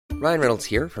Ryan Reynolds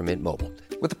here from Mint Mobile.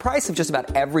 With the price of just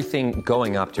about everything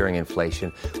going up during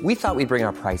inflation, we thought we'd bring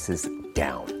our prices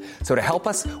down. So to help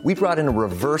us, we brought in a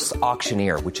reverse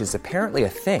auctioneer, which is apparently a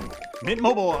thing. Mint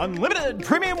Mobile Unlimited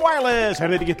Premium Wireless. How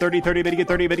to get 30, 30, bit to get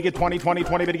 30, bit to get 20, 20,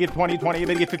 20, bit to get 20, 20,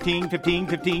 bit to get 15, 15,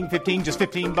 15, 15, just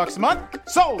 $15 a month?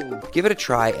 Sold! Give it a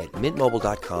try at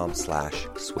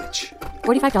mintmobile.com/switch.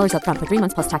 $45 up front for 3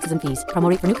 months plus taxes and fees. Promo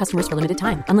rate for new customers for limited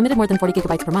time. Unlimited more than 40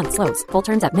 gigabytes per month. Slows full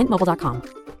terms at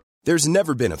mintmobile.com. There's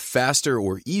never been a faster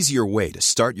or easier way to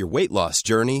start your weight loss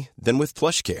journey than with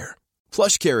PlushCare.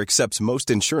 PlushCare accepts most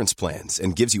insurance plans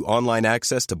and gives you online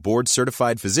access to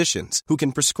board-certified physicians who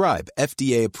can prescribe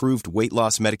FDA-approved weight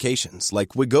loss medications like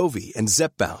Wegovy and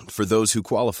Zepbound for those who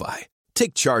qualify.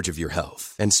 Take charge of your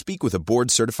health and speak with a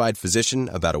board-certified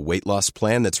physician about a weight loss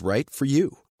plan that's right for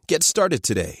you. Get started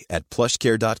today at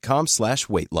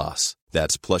plushcare.com/weight loss.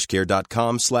 That's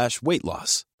plushcare.com/weight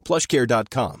loss.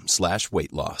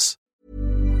 plushcare.com/weight loss.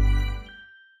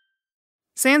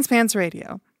 Sans Pants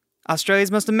Radio,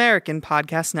 Australia's most American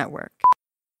podcast network.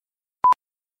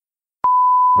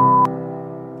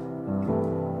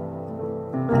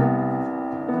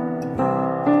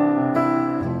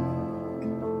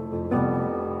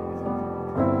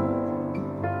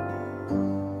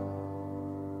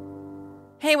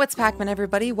 Hey, what's Pac-Man,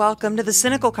 everybody? Welcome to the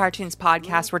Cynical Cartoons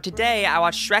podcast, where today I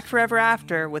watch Shrek Forever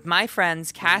After with my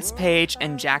friends Cass Page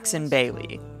and Jackson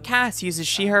Bailey. Cass uses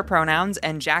she/her pronouns,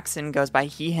 and Jackson goes by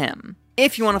he/him.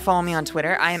 If you want to follow me on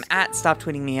Twitter, I am at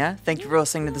StopTweetingMia. Thank you for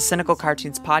listening to the Cynical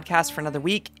Cartoons podcast for another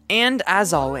week. And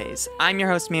as always, I'm your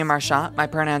host, Mia Marchant. My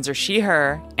pronouns are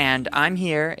she/her, and I'm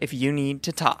here if you need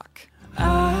to talk.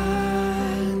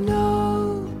 I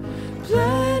know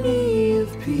plenty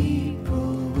of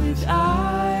people with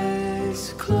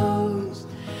eyes closed.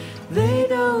 They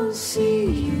don't see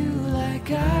you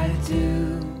like I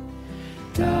do.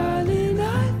 Darling,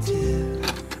 I do.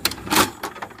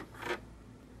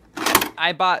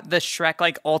 I bought the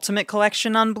Shrek Ultimate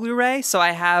Collection on Blu-ray, so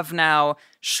I have now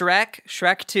Shrek,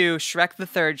 Shrek 2, Shrek the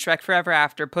Third, Shrek Forever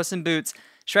After, Puss in Boots,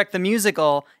 Shrek the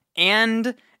Musical,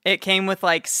 and it came with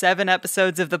 7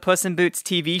 episodes of the Puss in Boots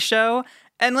TV show.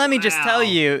 And let me just tell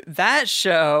you, that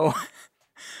show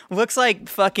looks like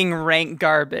fucking rank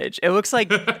garbage. It looks like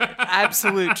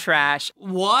absolute trash.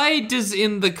 Why does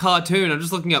in the cartoon, I'm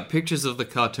just looking up pictures of the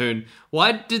cartoon,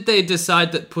 why did they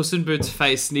decide that Puss in Boots'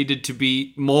 face needed to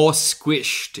be more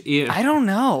squished in? I don't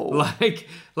know.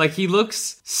 Like he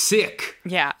looks sick.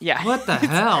 Yeah. What the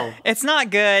hell? It's not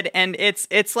good, and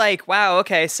it's like, wow,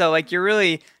 okay, so you're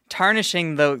really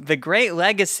tarnishing the great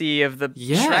legacy of the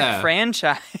Shrek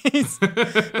franchise.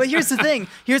 But here's the thing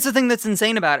that's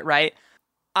insane about it, right?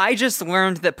 I just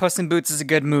learned that Puss in Boots is a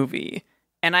good movie,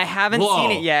 and I haven't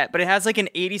seen it yet, but it has an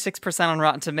 86% on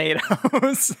Rotten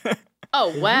Tomatoes.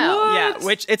 Oh, wow. What? Yeah,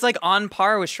 which it's on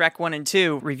par with Shrek 1 and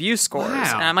 2 review scores.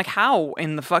 Wow. And I'm like, how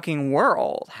in the fucking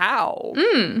world? How?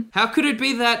 How could it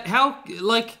be that?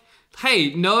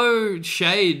 Hey, no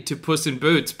shade to Puss in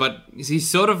Boots, but he's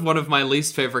sort of one of my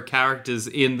least favorite characters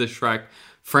in the Shrek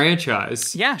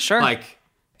franchise. Yeah, sure.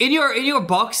 In your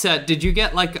box set, did you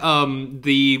get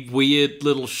the weird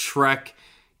little Shrek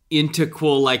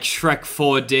interquel, Shrek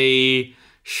 4D,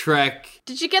 Shrek?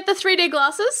 Did you get the 3D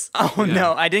glasses? Oh,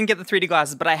 no, I didn't get the 3D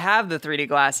glasses, but I have the 3D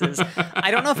glasses.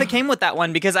 I don't know if it came with that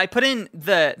one, because I put in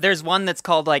there's one that's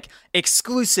called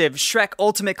exclusive Shrek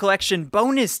Ultimate Collection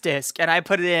bonus disc, and I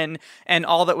put it in, and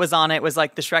all that was on it was the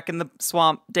Shrek in the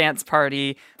Swamp dance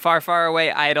party, Far, Far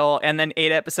Away Idol, and then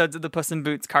 8 episodes of the Puss in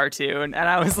Boots cartoon. And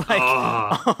I was like,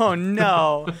 oh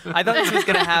no. I thought this was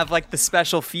going to have the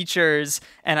special features,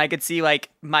 and I could see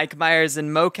Mike Myers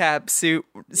in mocap suit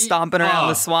stomping around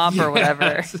the swamp or whatever.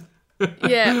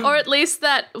 Yeah, or at least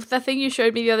the thing you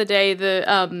showed me the other day,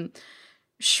 the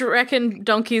Shrek and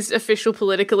Donkey's official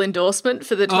political endorsement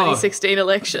for the 2016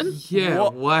 election. Yeah,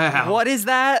 wow. What is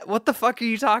that? What the fuck are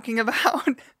you talking about?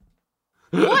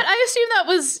 What? I assume that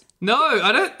was... No,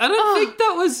 I don't think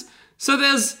that was... So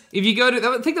if you go to...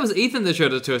 I think that was Ethan that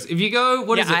showed it to us. If you go...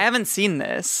 What is it? I haven't seen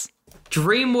this.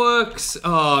 DreamWorks...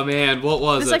 Oh, man, what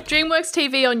was it? It's DreamWorks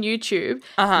TV on YouTube.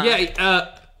 Uh-huh.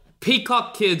 Yeah,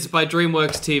 Peacock Kids by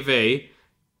DreamWorks TV,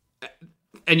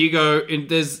 and you go, and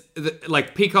there's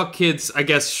Peacock Kids, I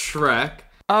guess, Shrek.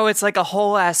 Oh, it's a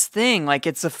whole ass thing.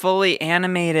 It's a fully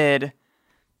animated.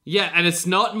 Yeah, and it's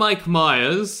not Mike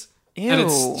Myers. Ew. And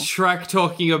it's Shrek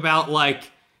talking about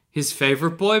his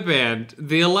favorite boy band,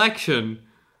 The Election.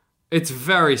 It's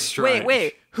very strange.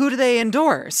 Wait, who do they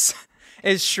endorse?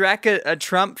 Is Shrek a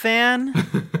Trump fan?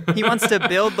 He wants to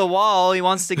build the wall. He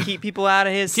wants to keep people out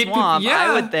of his swamp,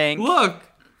 I would think. Look,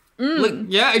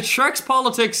 Shrek's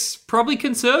politics probably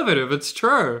conservative. It's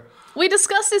true. We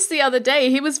discussed this the other day.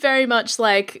 He was very much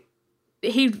like,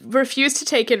 he refused to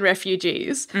take in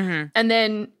refugees. Mm-hmm. And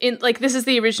then, this is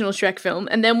the original Shrek film.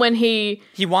 And then when he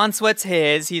wants what's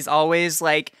his, he's always,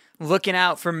 like, looking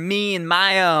out for me and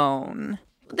my own.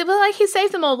 They were like, he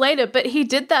saved them all later, but he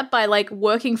did that by, like,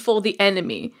 working for the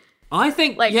enemy. I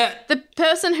think, the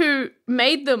person who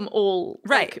made them all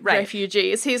right.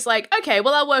 refugees, he's like, okay,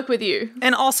 well, I'll work with you.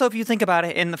 And also, if you think about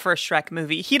it, in the first Shrek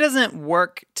movie, he doesn't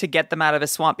work to get them out of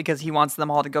his swamp because he wants them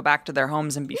all to go back to their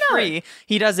homes and be free.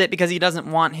 He does it because he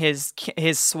doesn't want his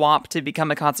swamp to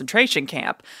become a concentration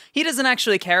camp. He doesn't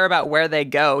actually care about where they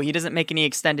go. He doesn't make any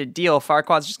extended deal.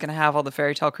 Farquaad's just going to have all the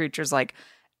fairy tale creatures, like,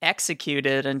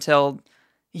 executed until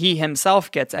he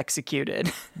himself gets executed.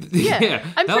 Yeah.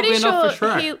 I'm pretty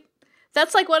sure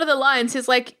that's like one of the lines. He's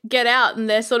like, get out. And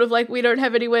they're sort of like, we don't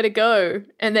have anywhere to go.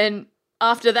 And then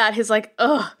after that, he's like,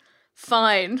 ugh,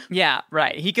 fine. Yeah,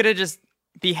 right. He could have just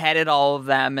beheaded all of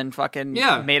them and fucking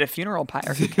made a funeral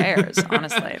pyre. Who cares,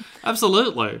 honestly?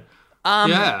 Absolutely.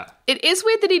 It is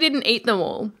weird that he didn't eat them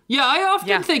all. Yeah, I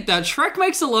often think that Shrek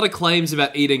makes a lot of claims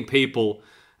about eating people.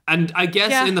 And I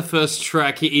guess in the first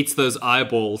Shrek, he eats those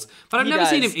eyeballs. But I've never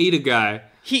seen him eat a guy.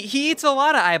 He eats a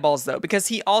lot of eyeballs, though, because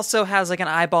he also has, like, an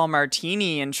eyeball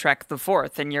martini in Shrek the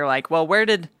Fourth. And you're like, well, where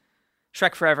did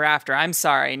Shrek Forever After? I'm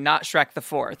sorry, not Shrek the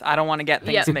Fourth. I don't want to get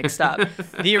things mixed up.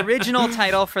 The original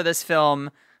title for this film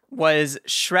was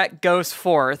Shrek Goes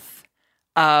Forth.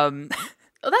 Oh,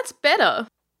 that's better.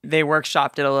 They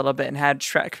workshopped it a little bit and had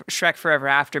Shrek Forever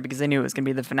After because they knew it was going to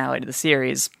be the finale to the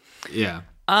series. Yeah.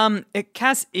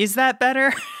 Cass, is that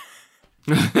better?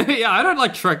 Yeah, I don't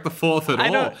like Shrek the Fourth at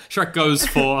all. Shrek Goes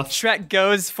Forth. Shrek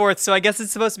Goes Forth. So I guess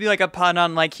it's supposed to be like a pun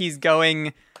on, like, he's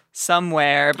going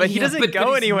somewhere, but he doesn't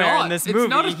go anywhere in this movie. It's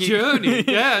not a journey.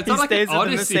 Yeah, it's not like an Odyssey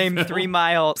within the same film. 3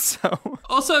 miles. So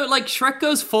also, like, Shrek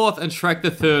Goes Forth and Shrek the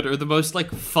Third are the most,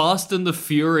 like, Fast and the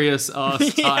Furious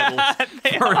titles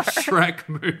for a Shrek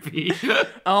movie.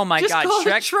 Oh my god,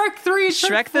 Shrek 3 and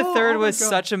Shrek the Third was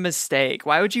such a mistake.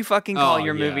 Why would you fucking call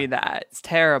your movie that? It's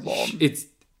terrible. It's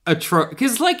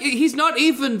because, like, he's not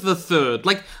even the third.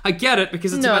 Like, I get it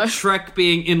because it's about Shrek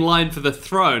being in line for the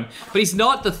throne, but he's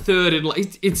not the third in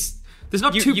line. There's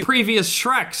not two previous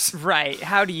Shreks. Right.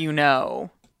 How do you know?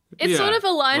 It sort of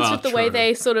aligns with the way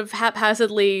they sort of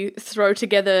haphazardly throw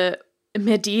together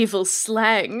medieval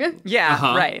slang.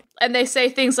 Yeah, right. And they say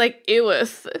things like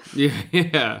Ewith.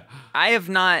 Yeah. I have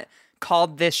not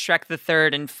called this Shrek the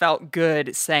Third and felt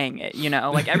good saying it, you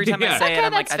know? Like, every time I say it,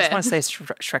 I'm like, I just want to say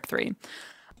Shrek 3.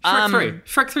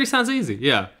 Shrek 3 sounds easy,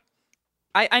 yeah.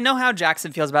 I know how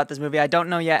Jackson feels about this movie. I don't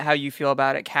know yet how you feel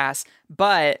about it, Cass.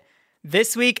 But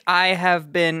this week, I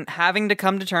have been having to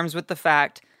come to terms with the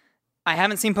fact I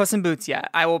haven't seen Puss in Boots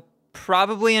yet. I will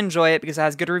probably enjoy it because it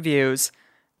has good reviews.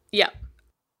 Yeah.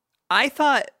 I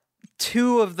thought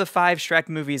 2 of the 5 Shrek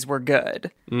movies were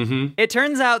good. Mm-hmm. It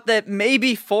turns out that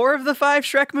maybe 4 of the 5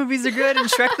 Shrek movies are good, and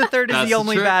Shrek the Third is the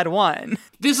only bad one.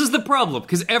 This is the problem,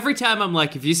 because every time I'm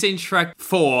like, have you seen Shrek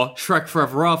 4, Shrek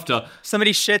Forever After?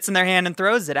 Somebody shits in their hand and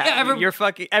throws it at you.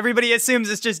 Everybody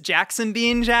assumes it's just Jackson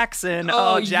being Jackson.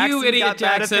 Oh, Jackson's you idiot, got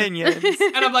Jackson. bad opinions.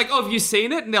 And I'm like, oh, have you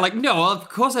seen it? And they're like, no, of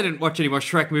course I didn't watch any more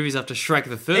Shrek movies after Shrek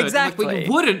the Third. Exactly. I'm like, well,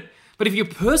 you wouldn't. But if you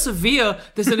persevere,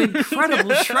 there's an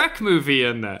incredible Shrek movie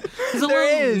in there. There's a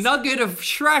little nugget of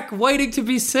Shrek waiting to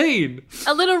be seen.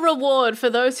 A little reward for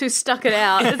those who stuck it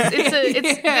out.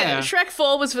 Shrek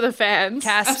 4 was for the fans.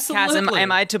 Cass,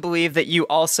 am I to believe that you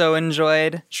also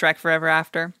enjoyed Shrek Forever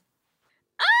After?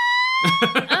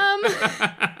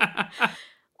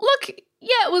 Look,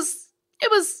 yeah, it was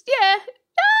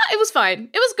fine.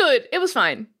 It was good. It was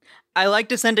fine. I like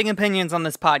dissenting opinions on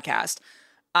this podcast.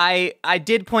 I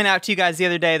did point out to you guys the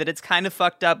other day that it's kind of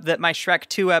fucked up that my Shrek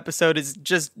 2 episode is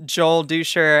just Joel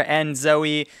Dusher and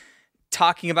Zoe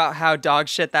talking about how dog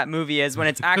shit that movie is when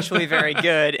it's actually very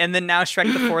good. And then now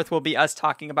Shrek the Fourth will be us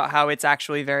talking about how it's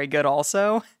actually very good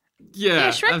also. Yeah,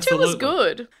 Shrek absolutely. 2 was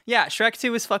good. Yeah, Shrek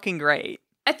 2 was fucking great.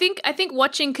 I think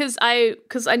watching, because I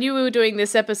knew we were doing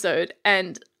this episode,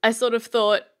 and I sort of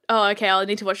thought, oh, okay, I'll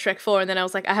need to watch Shrek 4, and then I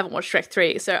was like, I haven't watched Shrek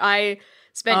 3. So I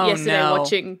spent yesterday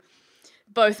watching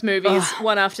both movies,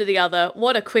 one after the other.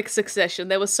 What a quick succession.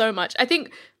 There was so much. I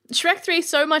think Shrek 3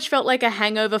 so much felt like a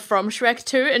hangover from Shrek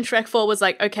 2, and Shrek 4 was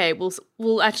like, okay,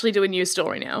 we'll actually do a new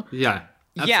story now. Yeah.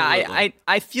 Absolutely. Yeah,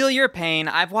 I feel your pain.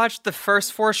 I've watched the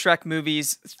first 4 Shrek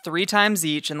movies 3 times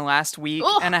each in the last week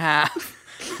and a half.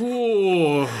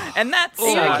 Ooh. And that's Are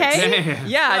you okay? Damn.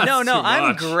 Yeah, no,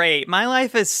 I'm great. My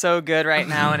life is so good right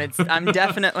now, and I'm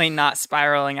definitely not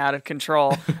spiraling out of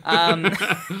control.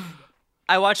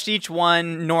 I watched each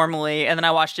one normally, and then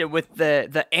I watched it with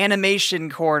the animation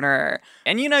corner.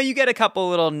 And you get a couple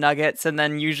little nuggets, and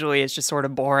then usually it's just sort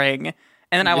of boring.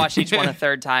 And then I watched each one a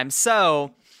third time.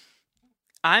 So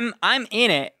I'm in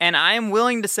it, and I'm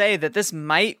willing to say that this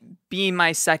might be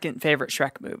my second favorite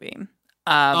Shrek movie.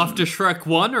 After Shrek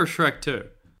 1 or Shrek 2?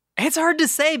 It's hard to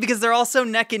say because they're all so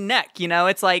neck and neck,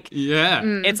 It's like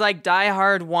it's like Die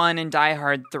Hard 1 and Die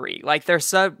Hard 3. Like, they're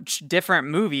such different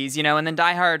movies, and then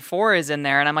Die Hard 4 is in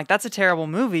there, and I'm like, that's a terrible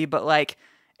movie, but like,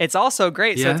 it's also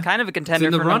great. So it's kind of a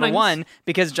contender for number one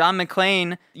because John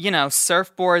McClane,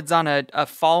 surfboards on a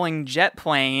falling jet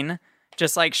plane,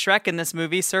 just like Shrek in this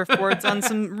movie, surfboards on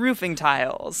some roofing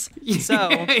tiles. So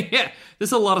yeah,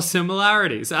 there's a lot of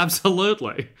similarities.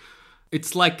 Absolutely.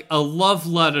 It's like a love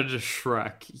letter to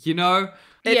Shrek,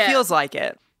 It feels like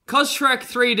it. Because Shrek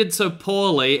 3 did so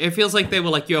poorly, it feels like they were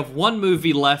like, you have one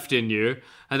movie left in you,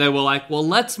 and they were like, well,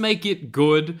 let's make it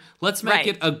good. Let's make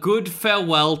it a good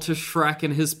farewell to Shrek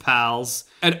and his pals,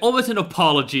 and almost an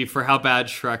apology for how bad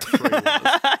Shrek 3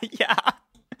 was. Yeah.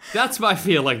 That's my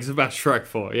feelings about Shrek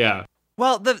 4, yeah.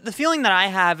 Well, the feeling that I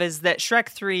have is that Shrek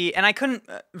 3, and I couldn't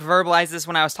verbalize this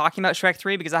when I was talking about Shrek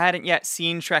 3 because I hadn't yet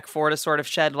seen Shrek 4 to sort of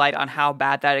shed light on how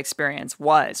bad that experience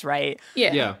was, right?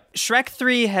 Yeah. Shrek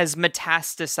 3 has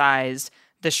metastasized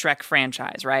the Shrek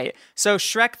franchise, right? So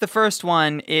Shrek, the first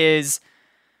one, is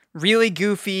really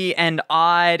goofy and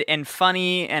odd and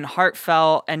funny and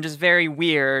heartfelt and just very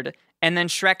weird. And then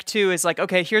Shrek 2 is like,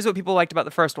 okay, here's what people liked about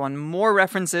the first one. More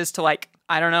references to, like,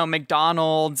 I don't know,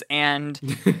 McDonald's and,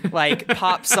 like,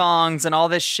 pop songs and all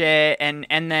this shit. And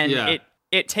then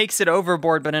it takes it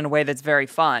overboard, but in a way that's very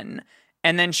fun.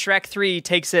 And then Shrek 3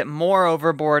 takes it more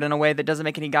overboard in a way that doesn't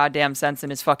make any goddamn sense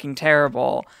and is fucking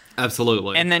terrible.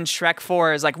 Absolutely. And then Shrek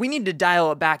 4 is like, we need to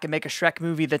dial it back and make a Shrek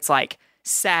movie that's, like,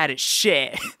 sad as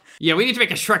shit. Yeah, we need to make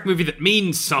a Shrek movie that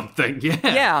means something.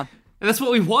 Yeah. And that's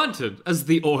what we wanted as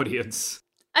the audience.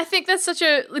 I think that's such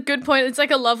a good point. It's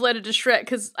like a love letter to Shrek,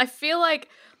 because I feel like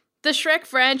the Shrek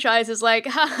franchise is like,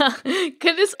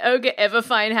 can this ogre ever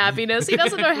find happiness? He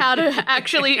doesn't know how to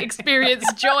actually experience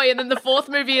joy. And then the fourth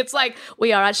movie, it's like,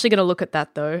 we are actually going to look at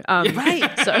that, though.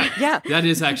 Right. So yeah. That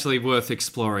is actually worth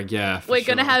exploring, yeah. We're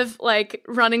going to have, like,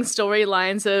 running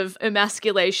storylines of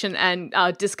emasculation and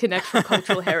disconnect from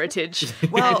cultural heritage.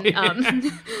 Well,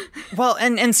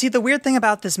 and see, the weird thing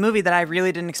about this movie that I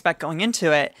really didn't expect going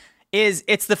into it is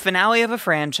it's the finale of a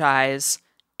franchise,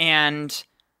 and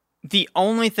the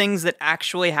only things that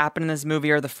actually happen in this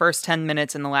movie are the first 10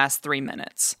 minutes and the last 3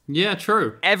 minutes. Yeah,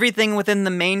 true. Everything within the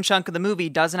main chunk of the movie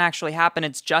doesn't actually happen.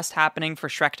 It's just happening for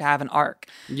Shrek to have an arc.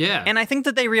 Yeah. And I think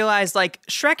that they realized, like,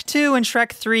 Shrek 2 and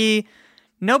Shrek 3,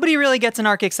 nobody really gets an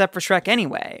arc except for Shrek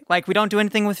anyway. Like, we don't do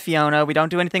anything with Fiona. We don't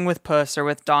do anything with Puss or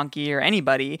with Donkey or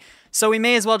anybody. So we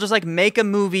may as well just, like, make a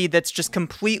movie that's just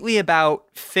completely about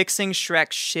fixing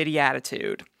Shrek's shitty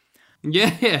attitude.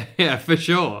 Yeah, for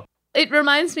sure. It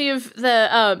reminds me of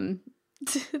the,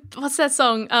 what's that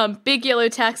song? Big Yellow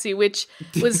Taxi, which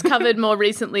was covered more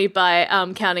recently by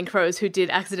Counting Crows, who did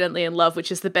Accidentally in Love,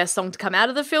 which is the best song to come out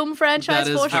of the film franchise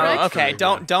for Shrek. Oh, okay,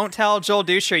 don't tell Joel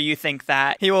Dusher you think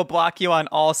that. He will block you on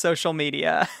all social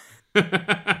media.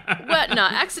 Well, no,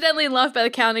 Accidentally in Love by the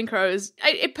Counting Crows,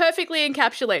 it perfectly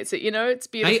encapsulates it, It's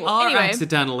beautiful. They are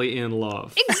accidentally in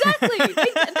love. Exactly.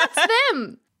 That's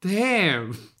them.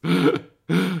 Damn.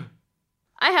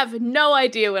 I have no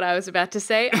idea what I was about to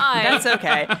say. That's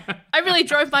okay. I really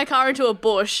drove my car into a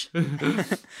bush.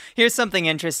 Here's something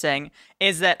interesting,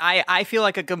 is that I feel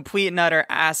like a complete and utter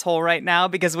asshole right now,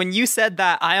 because when you said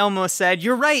that, I almost said,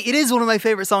 you're right, it is one of my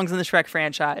favorite songs in the Shrek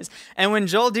franchise. And when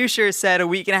Joel Dusher said a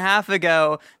week and a half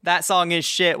ago, that song is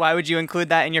shit, why would you include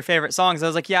that in your favorite songs? I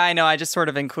was like, yeah, I know, I just sort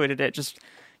of included it, just...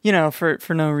 for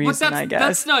no reason, I guess.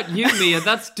 That's not you, Mia.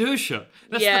 That's Dusha.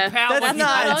 That's the power. That's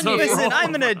not. Listen,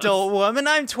 I'm an adult woman.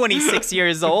 I'm 26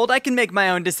 years old. I can make my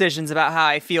own decisions about how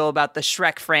I feel about the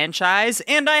Shrek franchise,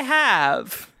 and I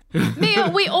have. Mia,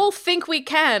 we all think we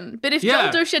can, but if Joel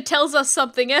Dusha tells us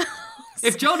something else...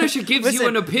 If Joel Dusha gives you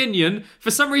an opinion,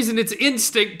 for some reason it's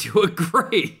instinct to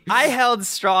agree. I held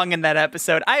strong in that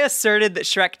episode. I asserted that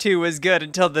Shrek 2 was good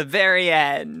until the very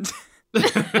end.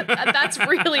 That's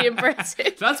really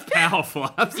impressive. That's powerful.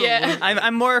 Absolutely. Yeah.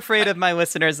 I'm more afraid of my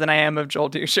listeners than I am of Joel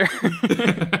Dusher.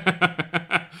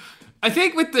 I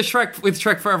think with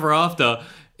Shrek Forever After,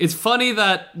 it's funny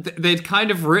that they'd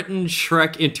kind of written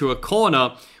Shrek into a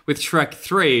corner with Shrek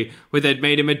 3, where they'd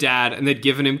made him a dad and they'd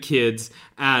given him kids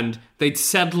and they'd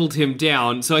settled him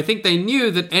down. So I think they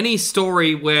knew that any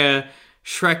story where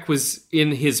Shrek was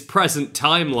in his present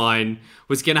timeline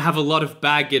was going to have a lot of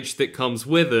baggage that comes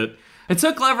with it. It's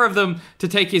so clever of them to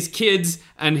take his kids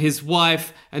and his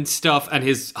wife and stuff and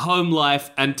his home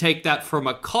life and take that from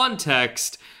a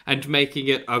context and making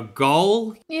it a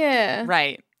goal. Yeah.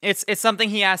 Right. It's something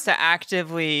he has to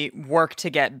actively work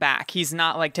to get back. He's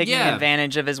not like taking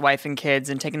advantage of his wife and kids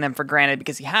and taking them for granted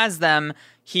because he has them.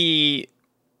 He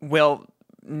will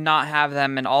not have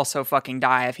them and also fucking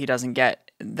die if he doesn't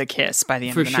get the kiss by the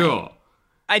end of the night. For sure.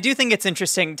 I do think it's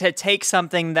interesting to take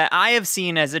something that I have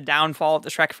seen as a downfall of the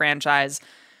Shrek franchise.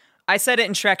 I said it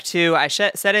in Shrek 2. I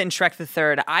said it in Shrek the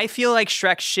Third. I feel like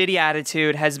Shrek's shitty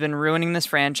attitude has been ruining this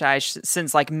franchise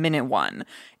since like minute one.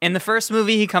 In the first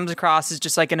movie, he comes across as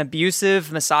just like an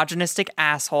abusive, misogynistic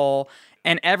asshole.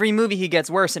 And every movie he gets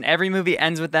worse, and every movie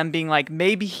ends with them being like,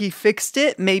 maybe he fixed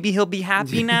it, maybe he'll be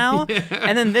happy now.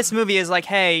 And then this movie is like,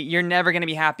 hey, you're never going to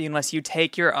be happy unless you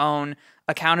take your own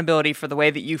accountability for the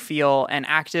way that you feel and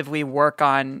actively work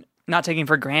on not taking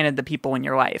for granted the people in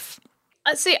your life.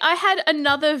 See, I had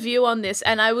another view on this,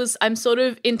 and I'm sort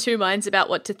of in two minds about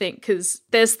what to think, because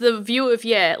there's the view of,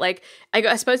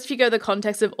 I suppose if you go the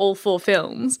context of all four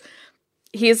films,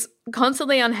 he's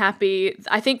constantly unhappy.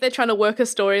 I think they're trying to work a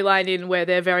storyline in where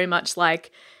they're very much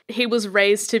like, he was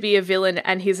raised to be a villain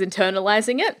and he's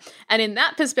internalizing it. And in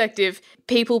that perspective,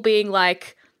 people being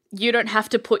like, you don't have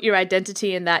to put your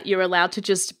identity in that. You're allowed to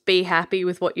just be happy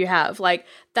with what you have. Like,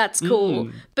 that's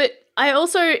cool. But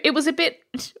it was a bit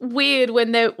weird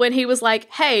when he was like,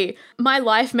 hey, my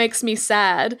life makes me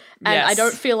sad and I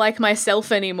don't feel like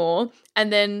myself anymore.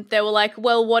 And then they were like,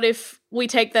 well, what if we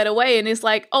take that away? And he's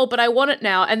like, oh, but I want it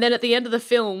now. And then at the end of the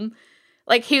film,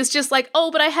 like, he's just like,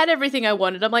 oh, but I had everything I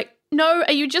wanted. I'm like, no,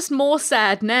 are you just more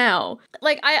sad now?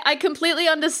 Like, I completely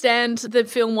understand the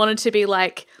film wanted to be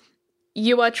like,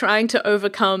 you are trying to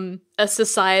overcome a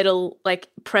societal like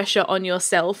pressure on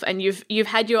yourself, and you've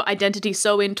had your identity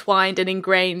so entwined and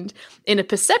ingrained in a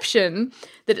perception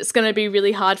that it's going to be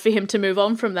really hard for him to move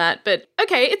on from that. But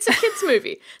okay, it's a kids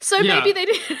movie, so maybe they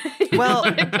didn't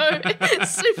want to go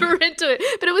super into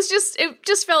it. But it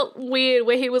just felt weird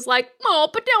where he was like, oh,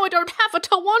 but now I don't have it,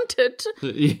 I want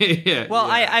it.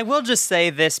 I will just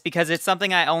say this because it's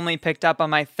something I only picked up on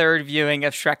my third viewing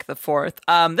of Shrek the Fourth.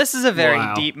 This is a very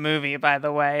deep movie, by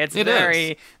the way. It's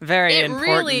very important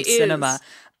really cinema.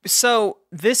 So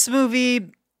this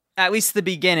movie, at least the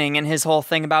beginning and his whole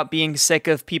thing about being sick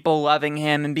of people loving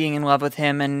him and being in love with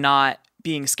him and not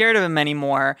being scared of him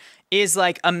anymore, is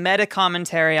like a meta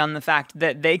commentary on the fact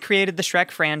that they created the Shrek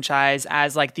franchise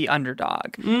as like the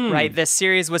underdog, right? This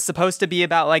series was supposed to be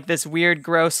about like this weird,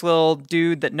 gross little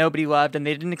dude that nobody loved, and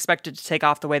they didn't expect it to take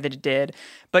off the way that it did.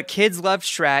 But kids loved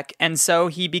Shrek, and so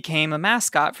he became a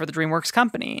mascot for the DreamWorks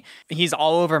company. He's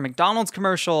all over McDonald's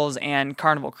commercials and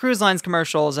Carnival Cruise Lines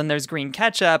commercials, and there's green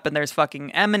ketchup, and there's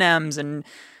fucking M&Ms, and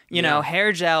you know,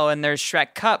 hair gel, and there's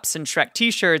Shrek cups and Shrek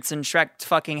t-shirts and Shrek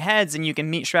fucking heads, and you can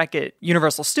meet Shrek at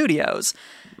Universal Studios.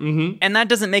 And that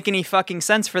doesn't make any fucking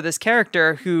sense for this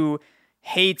character who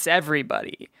hates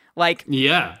everybody. Like,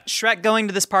 Shrek going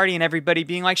to this party and everybody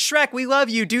being like, Shrek, we love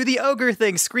you, do the ogre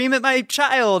thing, scream at my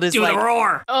child, is do like... the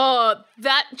roar! Oh,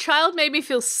 that child made me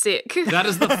feel sick. That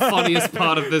is the funniest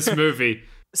part of this movie.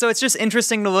 So it's just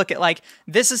interesting to look at, like,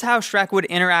 this is how Shrek would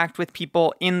interact with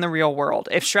people in the real world.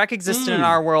 If Shrek existed in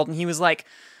our world and he was like,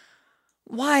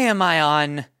 why am I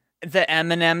on the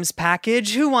M&M's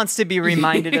package? Who wants to be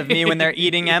reminded of me when they're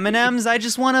eating M&M's? I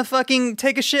just want to fucking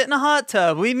take a shit in a hot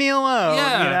tub. Leave me alone,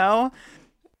 you know?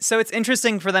 So it's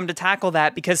interesting for them to tackle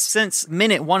that because since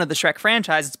minute one of the Shrek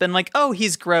franchise, it's been like, oh,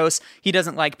 he's gross. He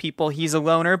doesn't like people. He's a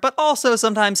loner. But also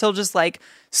sometimes he'll just like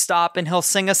stop and he'll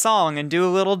sing a song and do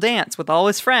a little dance with all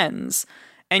his friends.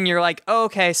 And you're like, oh,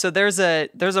 okay, so there's a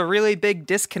really big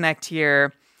disconnect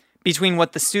here between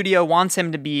what the studio wants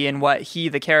him to be and what he,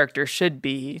 the character, should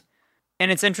be. And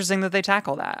it's interesting that they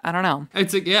tackle that. I don't know.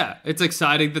 It's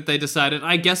exciting that they decided,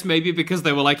 I guess maybe because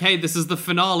they were like, hey, this is the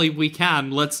finale,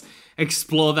 let's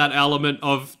explore that element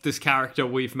of this character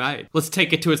we've made. Let's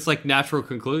take it to its like natural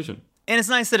conclusion. And it's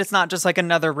nice that it's not just like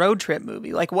another road trip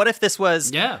movie. Like, what if this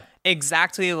was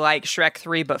exactly like Shrek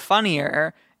 3 but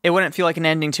funnier? It wouldn't feel like an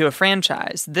ending to a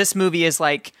franchise. This movie is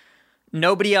like,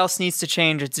 nobody else needs to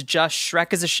change. It's just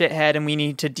Shrek is a shithead and we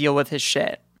need to deal with his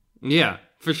shit. Yeah,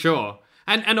 for sure.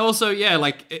 And also,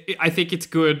 I think it's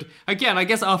good. Again, I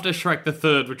guess after Shrek the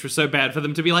Third, which was so bad, for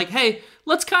them to be like, hey,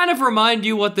 let's kind of remind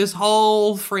you what this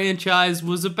whole franchise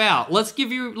was about. Let's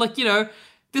give you,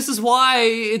 this is why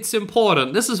it's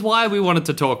important. This is why we wanted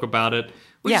to talk about it.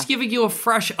 We're just giving you a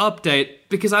fresh update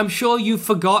because I'm sure you've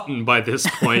forgotten by this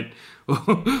point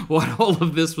what all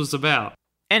of this was about.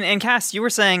 And Cass, you were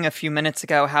saying a few minutes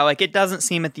ago how, like, it doesn't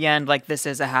seem at the end like this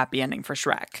is a happy ending for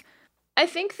Shrek. I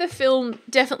think the film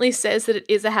definitely says that it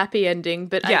is a happy ending,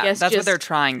 but I guess that's what they're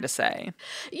trying to say.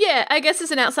 Yeah, I guess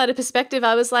as an outsider perspective,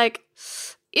 I was like,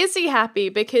 is he happy?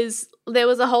 Because there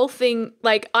was a whole thing,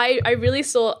 like, I really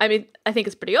saw, I mean, I think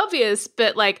it's pretty obvious,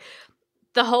 but like,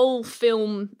 the whole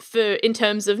film in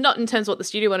terms of, not in terms of what the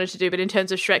studio wanted to do, but in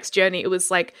terms of Shrek's journey, it was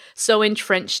like so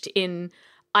entrenched in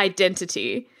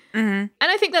identity. Mm-hmm. And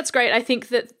I think that's great. I think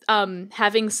that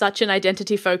having such an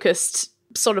identity-focused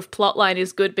sort of plot line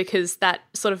is good because that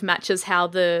sort of matches how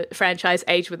the franchise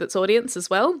aged with its audience as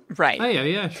well. Right. Oh,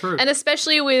 yeah, true. And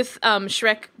especially with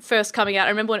Shrek first coming out, I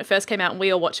remember when it first came out and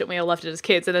we all watched it and we all loved it as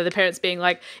kids, and then the parents being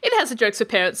like, it has the jokes for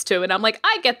parents too. And I'm like,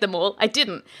 I get them all. I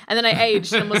didn't. And then I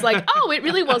aged and was like, oh, it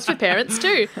really was for parents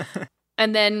too.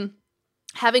 And then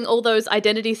having all those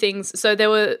identity things.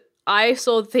 So I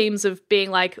saw themes of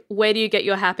being like, where do you get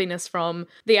your happiness from?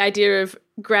 The idea of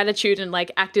gratitude and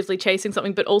like actively chasing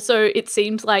something, but also it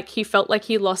seemed like he felt like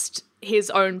he lost his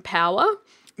own power.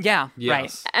 Yeah,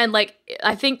 yes. Right. And like,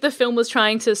 I think the film was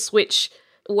trying to switch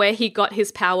where he got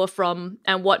his power from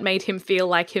and what made him feel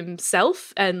like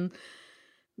himself. And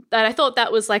that I thought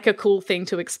that was like a cool thing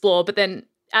to explore. But then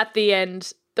at the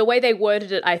end, the way they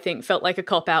worded it, I think, felt like a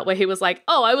cop-out where he was like,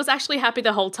 oh, I was actually happy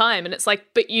the whole time. And it's like,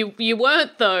 but you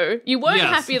weren't, though. You weren't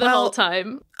happy the whole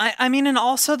time. I mean, and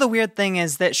also the weird thing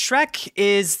is that Shrek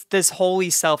is this wholly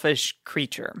selfish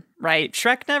creature, right?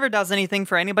 Shrek never does anything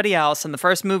for anybody else. In the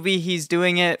first movie, he's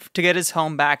doing it to get his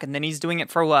home back, and then he's doing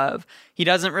it for love. He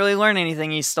doesn't really learn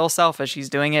anything. He's still selfish. He's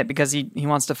doing it because he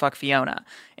wants to fuck Fiona.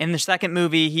 In the second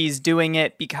movie, he's doing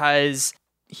it because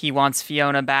he wants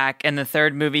Fiona back. In the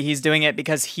third movie, he's doing it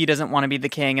because he doesn't want to be the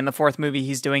king. In the fourth movie,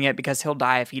 he's doing it because he'll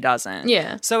die if he doesn't.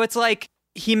 Yeah. So it's like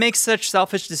he makes such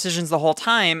selfish decisions the whole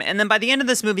time. And then by the end of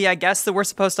this movie, I guess that we're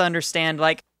supposed to understand,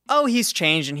 like, oh, he's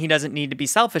changed and he doesn't need to be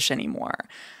selfish anymore.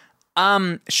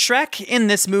 Shrek in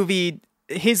this movie,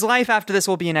 his life after this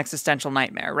will be an existential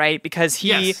nightmare, right? Because he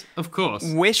yes, of course.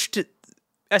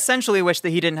 essentially wished that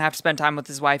he didn't have to spend time with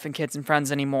his wife and kids and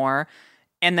friends anymore.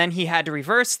 And then he had to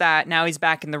reverse that. Now he's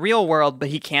back in the real world, but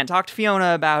he can't talk to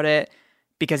Fiona about it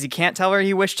because he can't tell her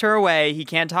he wished her away. He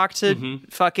can't talk to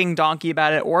fucking Donkey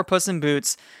about it or Puss in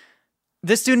Boots.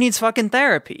 This dude needs fucking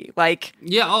therapy. Like,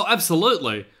 yeah, oh,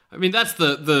 absolutely. I mean, that's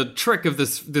the trick of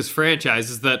this franchise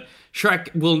is that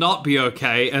Shrek will not be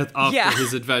okay after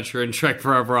his adventure in Shrek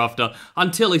Forever After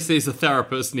until he sees a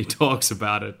therapist and he talks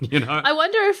about it, you know? I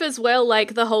wonder if as well,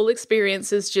 like, the whole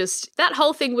experience is just, that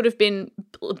whole thing would have been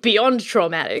beyond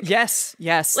traumatic. yes.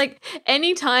 Like,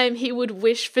 anytime he would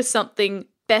wish for something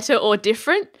better or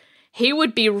different, he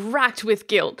would be racked with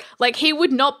guilt. Like, he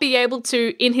would not be able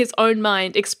to, in his own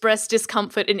mind, express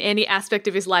discomfort in any aspect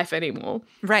of his life anymore.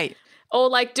 Right. Or,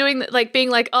 like, being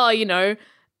like, oh, you know,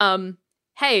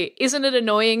 hey, isn't it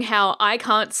annoying how I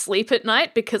can't sleep at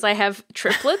night because I have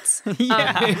triplets?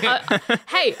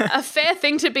 Hey, a fair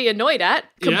thing to be annoyed at.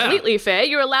 Completely fair.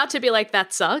 You're allowed to be like,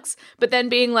 that sucks. But then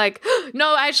being like,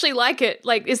 no, I actually like it.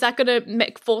 Like, is that going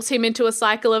to force him into a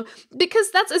cycle of...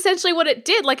 Because that's essentially what it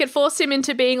did. Like, it forced him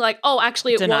into being like, oh,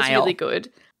 actually, it was really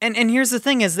good. And here's the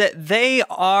thing is that they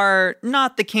are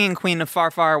not the king and queen of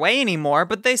Far, Far Away anymore,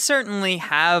 but they certainly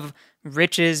have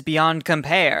riches beyond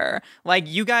compare. Like,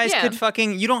 you guys could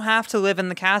you don't have to live in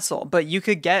the castle, but you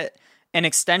could get an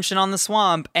extension on the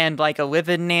swamp and like a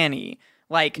live-in nanny.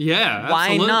 Like, why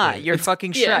absolutely. not? You're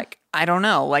fucking Shrek. I don't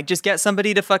know. Like, just get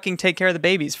somebody to fucking take care of the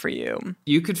babies for you.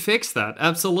 You could fix that.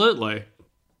 Absolutely.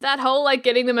 That whole, like,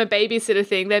 getting them a babysitter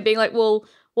thing, they're being like, well,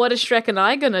 what is Shrek and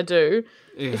I gonna do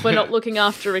if we're not looking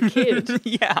after a kid?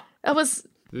 That was...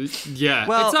 Yeah,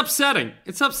 well, it's upsetting.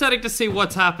 It's upsetting to see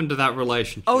what's happened to that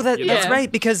relationship. Oh, that's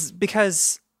right, because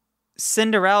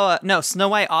Snow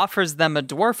White offers them a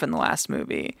dwarf in the last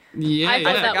movie. I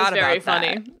thought that was very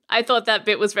funny. I thought that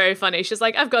bit was very funny. She's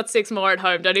like, I've got 6 more at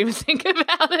home. Don't even think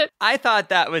about it. I thought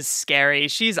that was scary.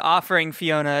 She's offering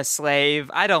Fiona a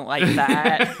slave. I don't like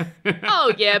that.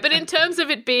 Oh, yeah. But in terms of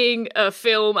it being a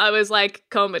film, I was like,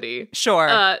 comedy. Sure.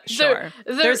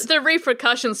 The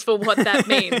repercussions for what that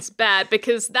means, bad.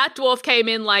 Because that dwarf came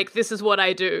in like, this is what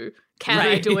I do. Can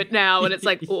I do it now? And it's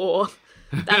like, oh,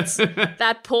 that's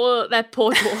that poor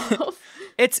dwarf.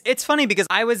 It's funny because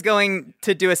I was going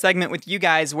to do a segment with you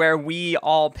guys where we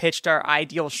all pitched our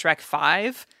ideal Shrek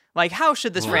 5. Like, how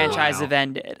should this franchise have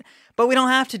ended? But we don't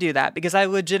have to do that because I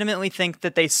legitimately think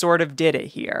that they sort of did it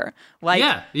here. Like,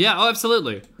 oh,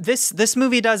 absolutely. This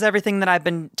movie does everything that I've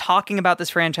been talking about this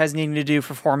franchise needing to do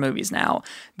for 4 movies now.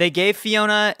 They gave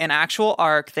Fiona an actual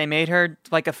arc. They made her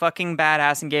like a fucking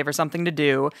badass and gave her something to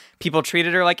do. People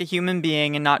treated her like a human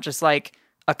being and not just like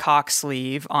a cock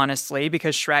sleeve, honestly,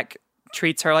 because Shrek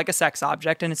treats her like a sex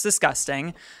object, and it's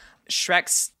disgusting.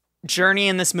 Shrek's journey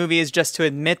in this movie is just to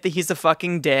admit that he's a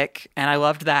fucking dick, and I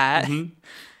loved that. Mm-hmm.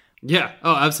 Yeah.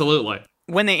 Oh, absolutely.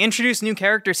 When they introduce new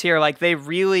characters here, like, they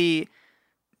really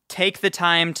take the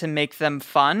time to make them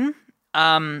fun.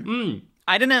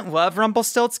 I didn't love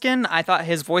Rumpelstiltskin. I thought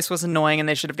his voice was annoying and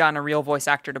they should have gotten a real voice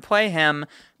actor to play him.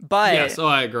 But yes,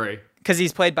 I agree. Because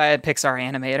he's played by a Pixar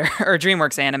animator or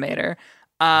DreamWorks animator.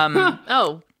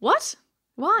 Oh, what?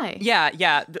 Why?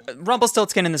 Yeah.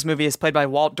 Rumpelstiltskin in this movie is played by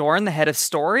Walt Dorn, the head of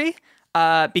story.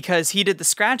 Because he did the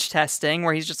scratch testing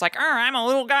where he's just like, I'm a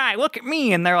little guy, look at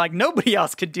me. And they're like, nobody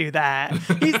else could do that.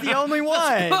 He's the only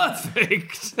one.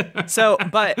 Perfect. So,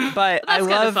 but I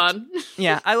loved, fun.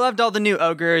 Yeah, I loved all the new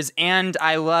ogres, and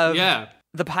I loved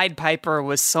the Pied Piper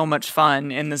was so much fun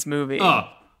in this movie. Oh,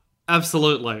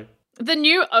 absolutely. The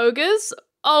new ogres,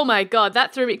 oh my god,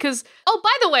 that threw me. Because,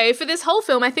 by the way, for this whole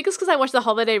film, I think it's because I watched The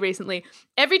Holiday recently,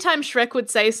 every time Shrek would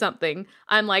say something,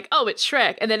 I'm like, oh, it's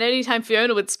Shrek. And then anytime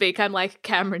Fiona would speak, I'm like,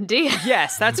 Cameron Diaz.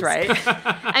 Yes, that's right.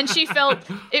 And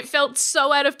it felt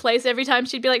so out of place every time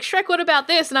she'd be like, Shrek, what about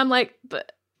this? And I'm like,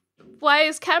 but why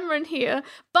is Cameron here?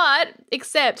 But,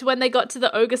 except when they got to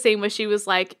the ogre scene where she was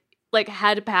like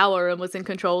had power and was in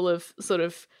control of sort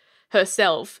of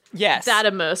herself. Yes. That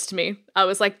immersed me. I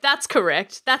was like, that's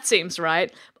correct. That seems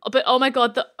right. But oh my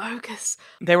god, the ogres.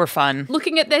 They were fun.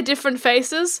 Looking at their different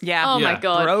faces. Yeah. Oh my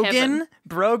god.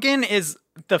 Brogan is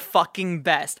the fucking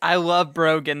best. I love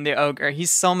Brogan the ogre.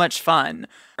 He's so much fun.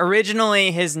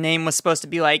 Originally, his name was supposed to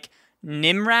be like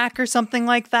Nimrak or something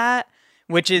like that,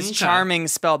 which is charming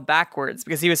spelled backwards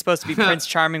because he was supposed to be Prince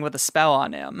Charming with a spell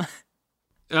on him.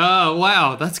 Oh,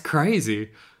 wow. That's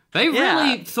crazy. They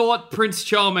really thought Prince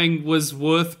Charming was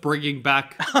worth bringing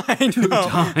back two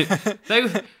times. They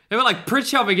were like, Prince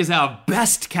Charming is our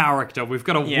best character. We've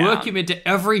got to work him into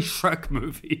every Shrek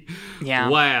movie. Yeah.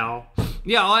 Wow.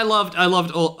 Yeah, I loved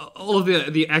all of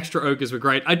the extra ogres were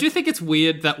great. I do think it's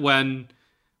weird that when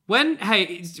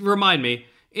hey, remind me,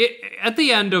 at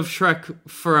the end of Shrek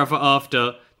Forever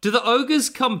After, do the ogres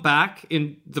come back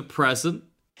in the present?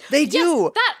 They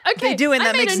do. Yes, They do, and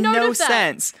that makes no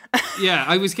sense. Yeah,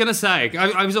 I was gonna say.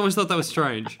 I always thought that was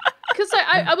strange. Because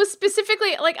I was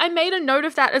specifically like, I made a note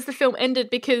of that as the film ended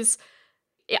because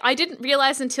I didn't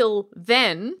realize until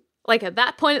then, like at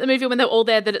that point in the movie when they're all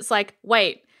there, that it's like,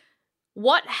 wait,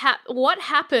 what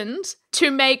happened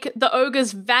to make the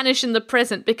ogres vanish in the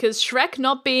present? Because Shrek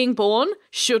not being born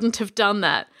shouldn't have done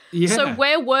that. Yeah. So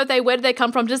where were they? Where did they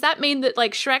come from? Does that mean that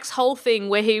like Shrek's whole thing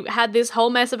where he had this whole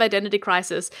massive identity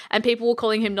crisis and people were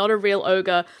calling him not a real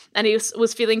ogre and he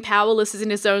was feeling powerless in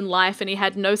his own life and he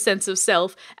had no sense of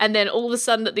self, and then all of a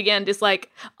sudden at the end is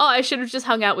like, oh, I should have just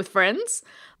hung out with friends?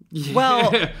 Yeah.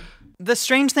 Well, the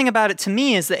strange thing about it to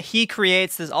me is that he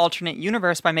creates this alternate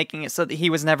universe by making it so that he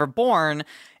was never born.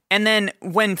 And then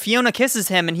when Fiona kisses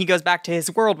him and he goes back to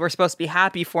his world, we're supposed to be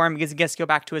happy for him because he gets to go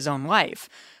back to his own life.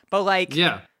 But like,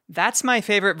 that's my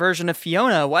favorite version of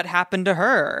Fiona. What happened to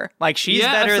her? Like, she's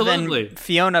better than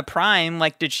Fiona Prime.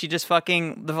 Like, did she just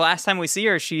fucking... The last time we see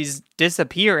her, she's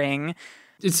disappearing.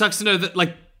 It sucks to know that,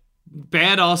 like,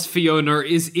 badass Fiona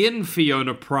is in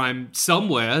Fiona Prime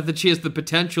somewhere, that she has the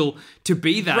potential to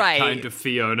be that kind of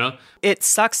Fiona. It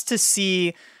sucks to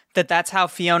see that that's how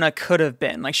Fiona could have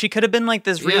been. Like, she could have been like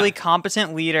this really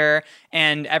competent leader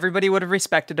and everybody would have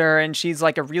respected her, and she's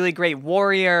like a really great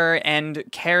warrior and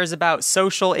cares about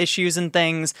social issues and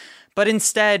things. But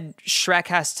instead, Shrek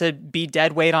has to be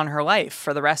dead weight on her life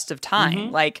for the rest of time.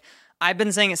 Mm-hmm. Like, I've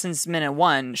been saying it since minute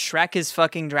one. Shrek is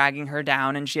fucking dragging her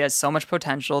down, and she has so much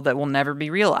potential that will never be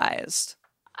realized.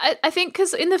 I think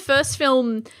because in the first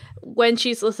film, when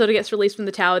she sort of gets released from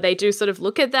the tower, they do sort of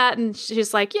look at that and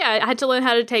she's like, yeah, I had to learn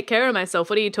how to take care of myself.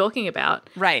 What are you talking about?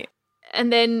 Right.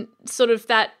 And then sort of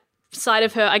that side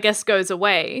of her, I guess, goes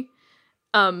away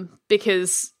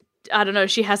because, I don't know,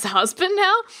 she has a husband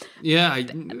now. Yeah.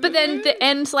 But then the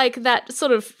end, like that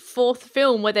sort of fourth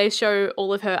film where they show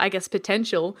all of her, I guess,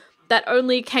 potential, that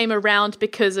only came around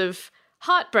because of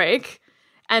heartbreak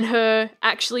and her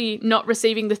actually not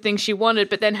receiving the thing she wanted.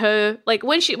 But then her, like,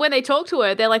 when they talk to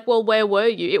her, they're like, well, where were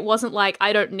you? It wasn't like,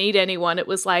 I don't need anyone. It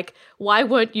was like, why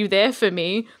weren't you there for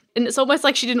me? And it's almost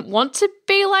like she didn't want to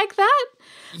be like that.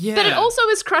 Yeah. But it also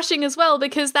is crushing as well,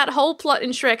 because that whole plot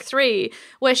in Shrek 3,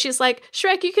 where she's like,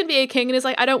 Shrek, you can be a king, and is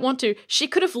like, I don't want to. She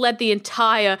could have led the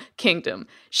entire kingdom.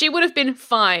 She would have been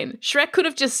fine. Shrek could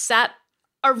have just sat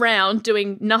around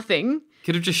doing nothing.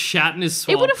 Could have just shat in his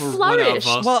swamp. It would have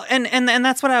flourished. Well, and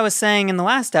that's what I was saying in the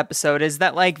last episode, is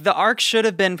that, like, the arc should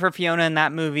have been for Fiona in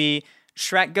that movie.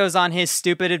 Shrek goes on his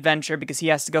stupid adventure because he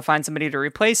has to go find somebody to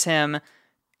replace him,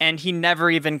 and he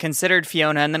never even considered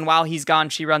Fiona. And then while he's gone,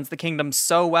 she runs the kingdom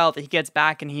so well that he gets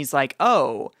back and he's like,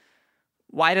 oh,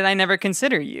 why did I never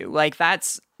consider you? Like,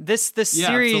 that's this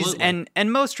series absolutely.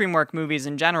 and most DreamWorks movies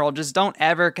in general just don't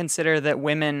ever consider that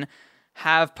women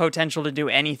have potential to do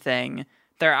anything.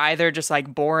 They're either just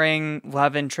like boring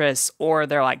love interests or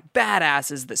they're like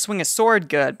badasses that swing a sword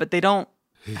good, but they don't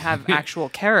have actual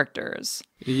characters.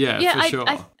 Yeah, for sure.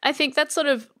 I think that's sort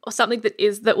of something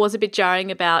that was a bit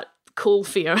jarring about Cool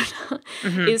Fiona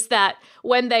is that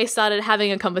when they started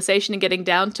having a conversation and getting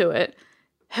down to it,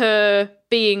 her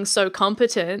being so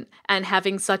competent and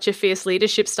having such a fierce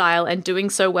leadership style and doing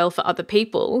so well for other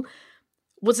people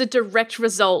was a direct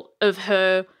result of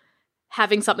her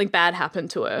having something bad happen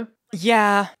to her.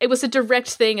 Yeah. It was a direct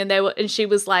thing, and she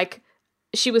was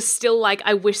still like,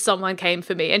 I wish someone came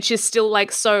for me. And she's still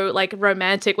like so like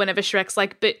romantic whenever Shrek's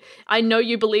like, but I know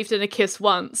you believed in a kiss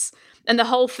once. And the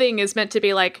whole thing is meant to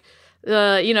be like,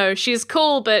 she's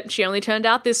cool, but she only turned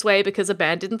out this way because a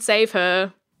band didn't save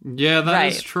her. Yeah, that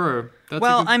is true. That's a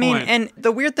good I mean, point. and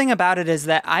the weird thing about it is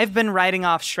that I've been writing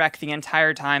off Shrek the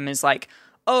entire time as like,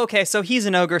 oh, okay, so he's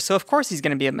an ogre, so of course he's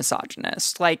going to be a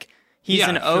misogynist. Like, he's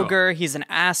an ogre, he's an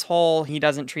asshole, he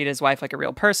doesn't treat his wife like a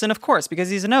real person, of course,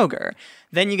 because he's an ogre.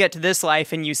 Then you get to this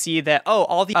life and you see that, oh,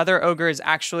 all the other ogres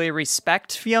actually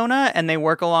respect Fiona and they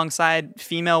work alongside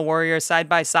female warriors side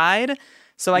by side.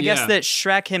 So I guess that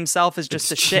Shrek himself is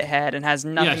just a shithead and has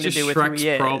nothing to do with who he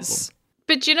is. Problem.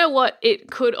 But do you know what it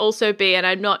could also be? And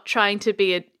I'm not trying to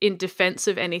be in defense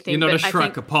of anything. You're not but a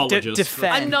Shrek apologist.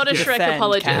 I'm not a Shrek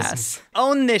apologist. Cass.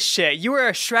 Own this shit. You are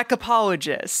a Shrek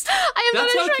apologist. I am not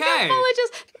a Shrek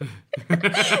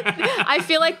apologist. I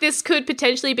feel like this could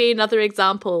potentially be another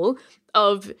example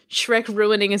of Shrek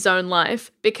ruining his own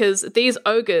life because these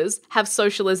ogres have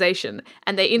socialization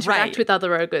and they interact with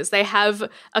other ogres. They have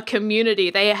a community.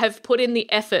 They have put in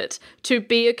the effort to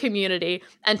be a community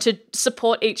and to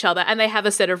support each other. And they have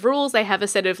a set of rules. They have a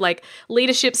set of like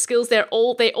leadership skills. They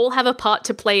all have a part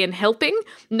to play in helping.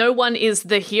 No one is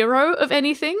the hero of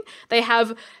anything. They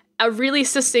have a really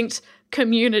succinct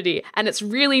community and it's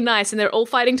really nice and they're all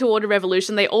fighting toward a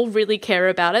revolution. They all really care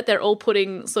about it. They're all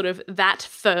putting sort of that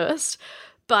first.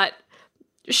 But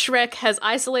Shrek has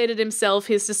isolated himself.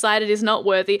 He's decided he's not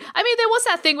worthy. I mean, there was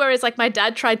that thing where it's like, my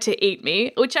dad tried to eat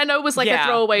me, which I know was like a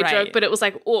throwaway joke, but it was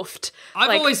like, oofed.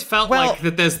 I've always felt like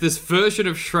that there's this version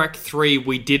of Shrek 3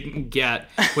 we didn't get,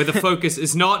 where the focus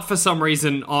is not for some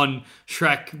reason on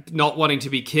Shrek not wanting to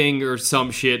be king or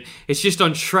some shit. It's just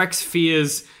on Shrek's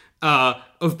fears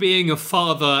of being a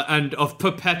father and of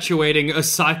perpetuating a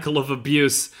cycle of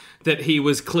abuse that he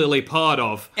was clearly part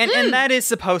of. And that is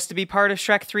supposed to be part of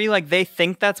Shrek 3. Like, they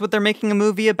think that's what they're making a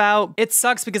movie about. It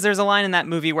sucks because there's a line in that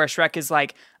movie where Shrek is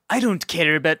like, I don't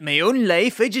care about my own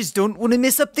life, I just don't want to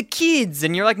mess up the kids.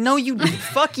 And you're like, no, you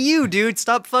fuck you, dude.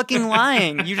 Stop fucking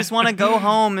lying. You just want to go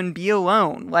home and be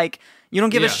alone. Like, you don't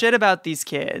give a shit about these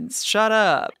kids. Shut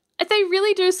up. They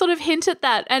really do sort of hint at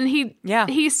that, and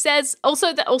he says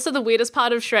also the weirdest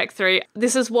part of Shrek 3.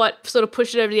 This is what sort of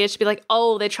pushed it over the edge to be like,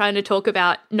 oh, they're trying to talk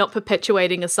about not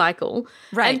perpetuating a cycle,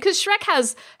 right? And because Shrek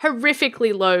has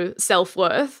horrifically low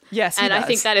self-worth, yes, and I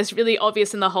think that is really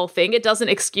obvious in the whole thing. It doesn't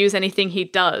excuse anything he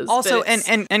does. Also,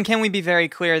 and can we be very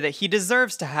clear that he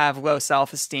deserves to have low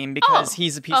self-esteem because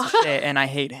he's a piece of shit, and I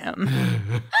hate him.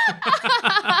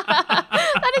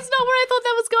 That is not where I thought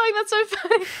that was going. That's so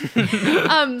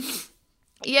funny.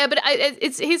 Yeah, but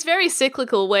he's very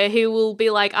cyclical where he will be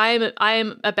like, I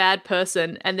am a bad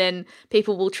person, and then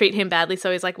people will treat him badly,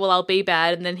 so he's like, well, I'll be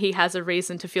bad, and then he has a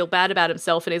reason to feel bad about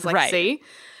himself, and he's like, see?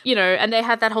 And they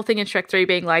had that whole thing in Shrek 3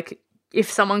 being like, if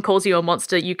someone calls you a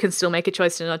monster, you can still make a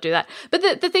choice to not do that. But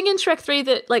the thing in Shrek 3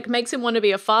 that like makes him want to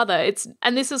be a father,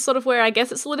 and this is sort of where I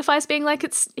guess it solidifies being like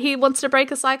he wants to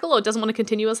break a cycle or doesn't want to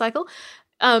continue a cycle.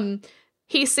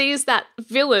 He sees that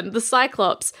villain, the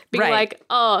Cyclops, being like,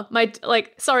 oh,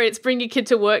 sorry, it's bring your kid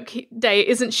to work day.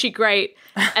 Isn't she great?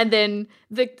 And then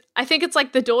I think it's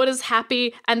like the daughter's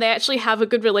happy and they actually have a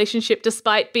good relationship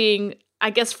despite being, I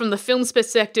guess from the film's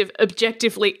perspective,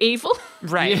 objectively evil.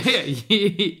 Right.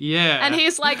 Yeah. And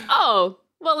he's like, oh,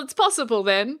 well, it's possible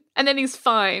then. And then he's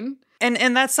fine.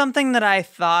 And that's something that I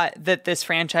thought that this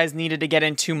franchise needed to get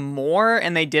into more,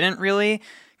 and they didn't really.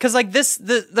 Because, like,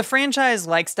 the franchise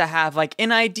likes to have, like,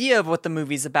 an idea of what the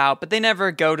movie's about, but they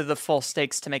never go to the full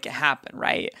stakes to make it happen,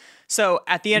 right? So,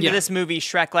 at the end of this movie,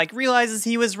 Shrek, like, realizes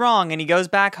he was wrong, and he goes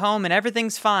back home, and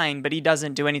everything's fine, but he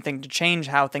doesn't do anything to change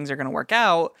how things are going to work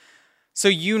out. So,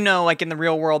 like, in the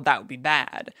real world, that would be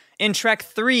bad. In Shrek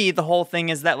 3, the whole thing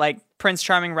is that, like, Prince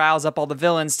Charming riles up all the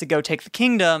villains to go take the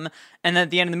kingdom, and then at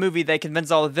the end of the movie, they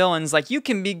convince all the villains, like, you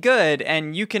can be good,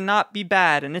 and you cannot be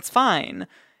bad, and it's fine.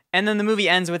 And then the movie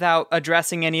ends without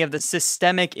addressing any of the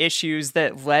systemic issues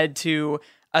that led to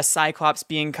a Cyclops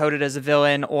being coded as a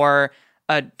villain or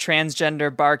a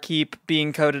transgender barkeep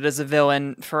being coded as a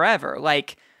villain forever.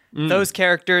 Like, those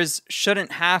characters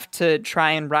shouldn't have to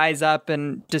try and rise up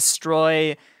and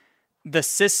destroy the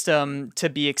system to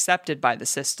be accepted by the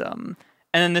system.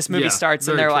 And then this movie starts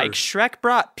and they're like, Shrek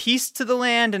brought peace to the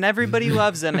land and everybody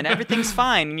loves him and everything's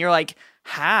fine. And you're like,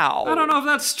 how? I don't know if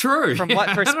that's true. From what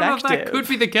perspective? I don't know if that could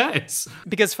be the case.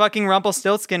 Because fucking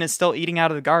Rumpelstiltskin is still eating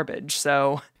out of the garbage,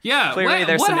 so yeah, clearly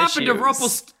there's what some happened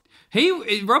issues.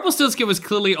 to Rumpelstiltskin was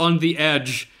clearly on the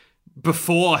edge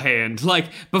beforehand. Like,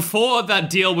 before that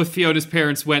deal with Fiona's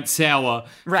parents went sour,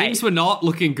 things were not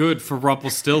looking good for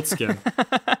Rumpelstiltskin.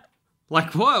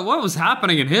 Like, what was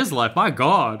happening in his life? My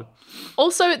God.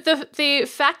 Also, the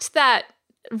fact that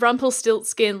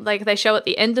Rumpelstiltskin, like they show at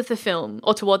the end of the film,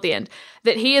 or toward the end,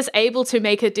 that he is able to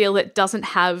make a deal that doesn't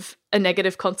have a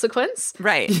negative consequence.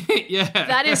 Right. Yeah.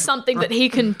 That is something that he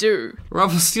can do.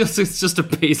 Rumpelstiltskin's just a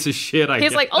piece of shit, I guess.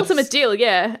 He's like, ultimate deal,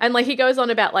 yeah. And like he goes on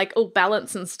about like,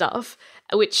 balance and stuff,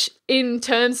 which in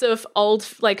terms of old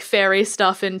like fairy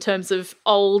stuff, in terms of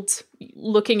old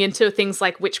looking into things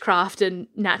like witchcraft and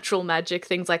natural magic,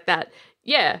 things like that,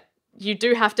 yeah, you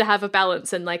do have to have a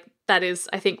balance, and like that is,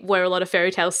 I think, where a lot of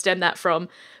fairy tales stem that from.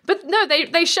 But no,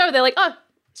 they show, they're like, oh,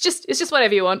 it's just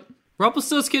whatever you want.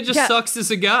 Rumpelstiltskin just sucks as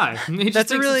a guy. He just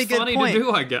That's a really good funny point. to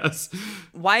do, I guess.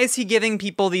 Why is he giving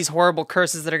people these horrible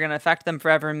curses that are going to affect them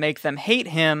forever and make them hate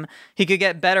him? He could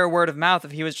get better word of mouth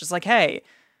if he was just like, hey,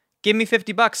 give me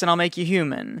 $50 and I'll make you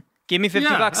human. Give me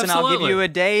 $50 and I'll give you a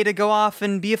day to go off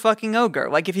and be a fucking ogre.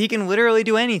 Like, if he can literally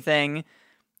do anything,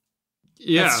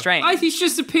 that's strange. He's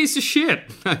just a piece of shit,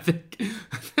 I think.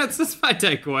 That's my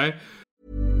takeaway.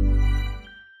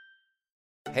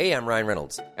 Hey, I'm Ryan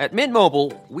Reynolds. At Mint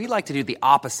Mobile, we like to do the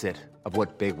opposite of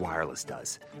what Big Wireless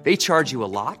does. They charge you a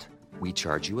lot, we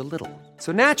charge you a little.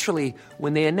 So naturally,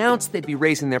 when they announced they'd be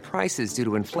raising their prices due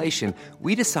to inflation,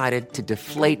 we decided to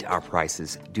deflate our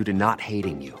prices due to not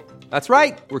hating you. That's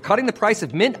right. We're cutting the price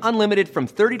of Mint Unlimited from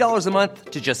 $30 a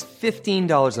month to just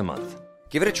 $15 a month.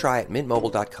 Give it a try at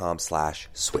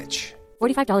mintmobile.com/switch.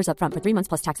 $45 up front for 3 months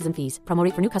plus taxes and fees. Promo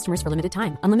rate for new customers for limited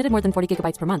time. Unlimited more than 40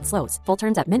 gigabytes per month. Slows full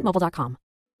terms at mintmobile.com.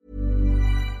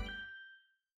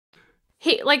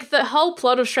 The whole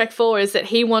plot of Shrek 4 is that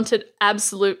he wanted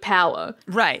absolute power.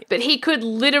 Right. But he could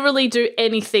literally do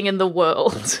anything in the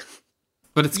world.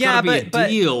 But it's gotta be a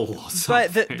deal or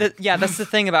something. But that's the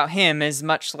thing about him, is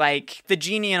much like the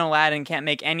genie in Aladdin can't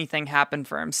make anything happen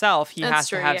for himself. He has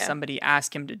to have somebody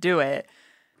ask him to do it.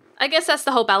 I guess that's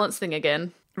the whole balance thing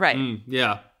again. Right.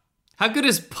 Yeah. How good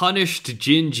is Punished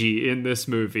Gingy in this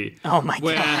movie? Oh my God.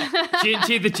 Where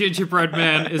Gingy the gingerbread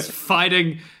man is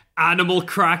fighting animal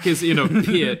crackers in a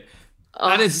pit.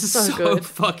 That is so good.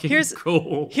 fucking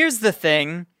cool. Here's the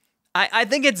thing. I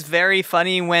think it's very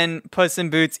funny when Puss in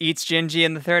Boots eats Gingy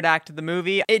in the third act of the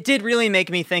movie. It did really make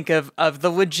me think of the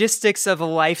logistics of a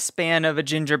lifespan of a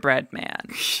gingerbread man.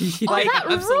 That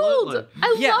ruled.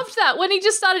 I loved that when he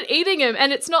just started eating him,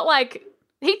 and it's not like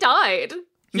he died.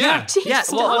 Yeah.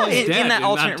 Well, in dead that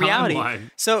alternate reality.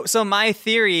 timeline. So my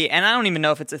theory, and I don't even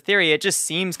know if it's a theory, it just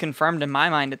seems confirmed in my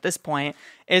mind at this point,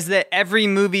 is that every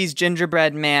movie's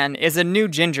gingerbread man is a new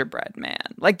gingerbread man.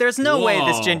 Like, there's no way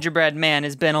this gingerbread man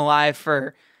has been alive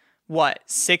for,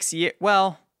 6 years?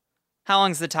 Well, how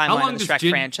long's the timeline of the Shrek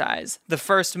franchise? The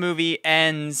first movie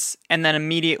ends, and then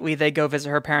immediately they go visit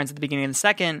her parents at the beginning of the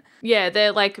second. Yeah,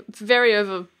 they're like very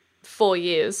over 4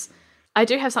 years. I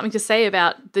do have something to say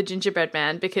about the gingerbread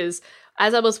man, because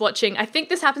as I was watching, I think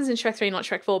this happens in Shrek 3, not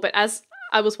Shrek 4, but as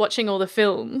I was watching all the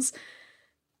films,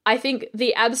 I think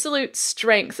the absolute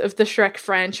strength of the Shrek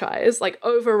franchise, like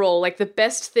overall, like the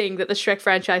best thing that the Shrek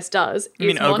franchise does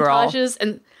is montages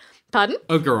and... Pardon?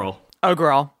 Girl.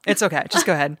 It's okay. Just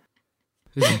go ahead.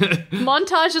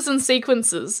 Montages and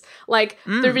sequences, like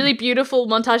the really beautiful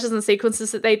montages and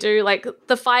sequences that they do, like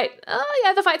the fight.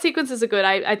 The fight sequences are good,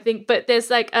 I think. But there's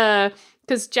like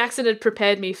because Jackson had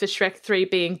prepared me for Shrek 3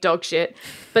 being dog shit.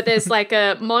 But there's like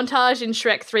a montage in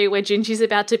Shrek 3 where Gingy's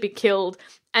about to be killed,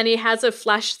 and he has a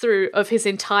flash through of his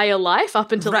entire life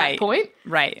up until that point,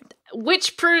 right?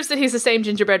 Which proves that he's the same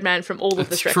gingerbread man from all of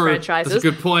the Shrek franchises. That's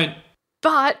a good point.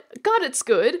 But, God, it's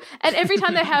good. And every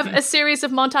time they have a series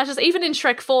of montages, even in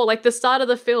Shrek 4, like the start of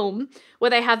the film, where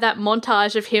they have that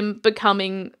montage of him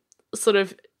becoming sort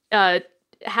of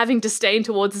having disdain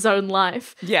towards his own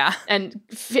life. Yeah. And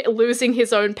losing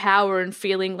his own power and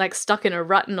feeling like stuck in a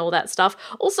rut and all that stuff.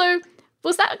 Also,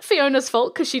 was that Fiona's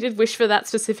fault because she did wish for that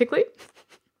specifically?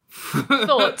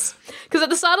 Thoughts? Because at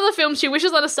the start of the film, she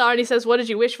wishes on a star and he says, what did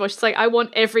you wish for? She's like, I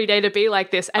want every day to be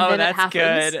like this. And then it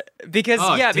happens. Good. Because,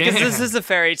 because this is a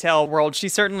fairy tale world. She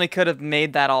certainly could have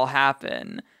made that all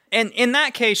happen. And in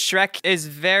that case, Shrek is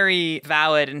very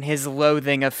valid in his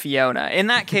loathing of Fiona. In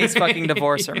that case, fucking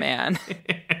divorce her, man.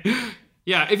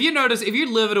 Yeah, if you notice, if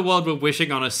you live in a world where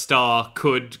wishing on a star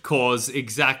could cause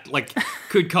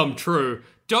could come true,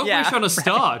 don't wish on a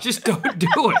star. Just don't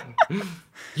do it.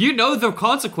 You know the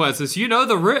consequences. You know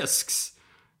the risks.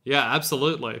 Yeah,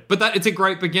 absolutely. But it's a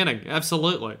great beginning.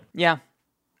 Absolutely. Yeah.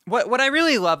 What I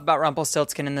really love about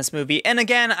Rumpelstiltskin in this movie, and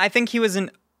again, I think he was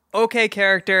an okay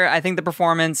character. I think the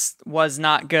performance was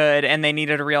not good, and they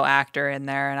needed a real actor in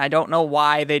there, and I don't know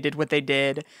why they did what they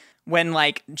did. When,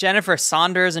 like, Jennifer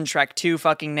Saunders in Shrek 2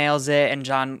 fucking nails it, and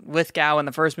John Lithgow in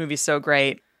the first movie is so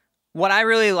great. What I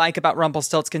really like about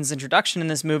Rumpelstiltskin's introduction in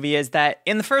this movie is that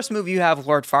in the first movie you have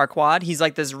Lord Farquaad. He's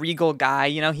like this regal guy,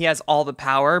 you know, he has all the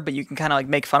power, but you can kind of like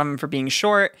make fun of him for being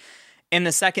short. In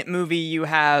the second movie you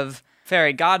have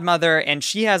Fairy Godmother, and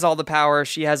she has all the power.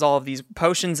 She has all of these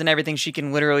potions and everything. She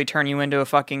can literally turn you into a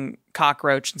fucking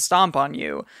cockroach and stomp on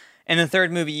you. In the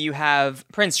third movie, you have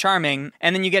Prince Charming,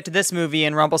 and then you get to this movie,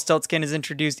 and Rumpelstiltskin is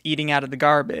introduced eating out of the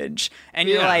garbage. And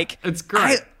you're like, it's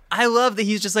great. I love that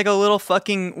he's just like a little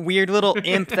fucking weird little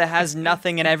imp that has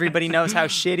nothing, and everybody knows how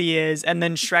shit he is, and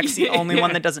then Shrek's the only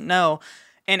one that doesn't know.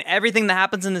 And everything that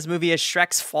happens in this movie is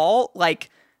Shrek's fault. Like,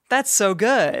 that's so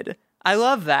good. I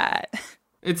love that.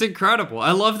 It's incredible.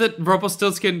 I love that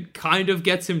Rumpelstiltskin kind of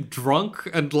gets him drunk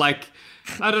and like,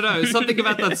 I don't know, something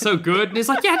about that's so good. And he's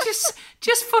like, yeah,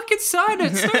 just fucking sign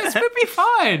it. So it's gonna be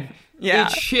fine. Yeah.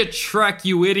 Eat shit, Shrek,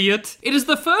 you idiot. It is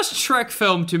the first Shrek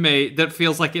film to me that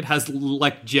feels like it has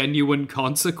like genuine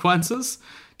consequences.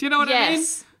 Do you know what I mean?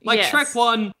 Like Shrek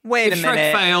 1, Wait if a Shrek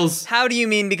minute. fails. How do you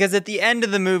mean? Because at the end of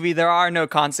the movie, there are no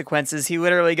consequences. He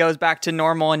literally goes back to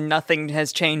normal and nothing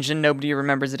has changed and nobody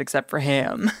remembers it except for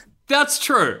him. That's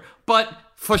true. But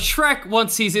for Shrek,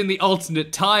 once he's in the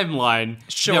alternate timeline,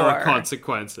 there are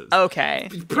consequences. Okay.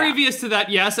 Previous to that,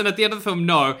 yes, and at the end of the film,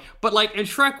 no. But like in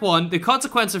Shrek 1, the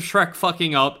consequence of Shrek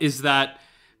fucking up is that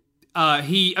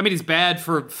it's bad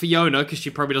for Fiona because she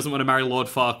probably doesn't want to marry Lord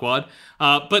Farquaad.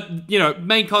 But, you know,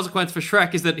 main consequence for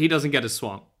Shrek is that he doesn't get his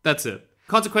swamp. That's it.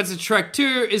 Consequence of Shrek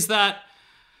 2 is that,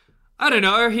 I don't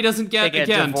know, he doesn't get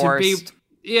divorced. to be...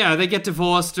 Yeah, they get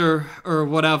divorced or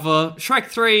whatever. Shrek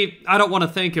 3, I don't want to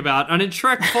think about. And in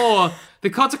Shrek 4,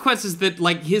 the consequence is that,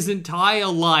 like, his entire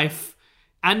life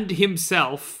and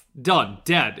himself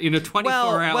dead in a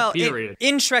 24-hour period.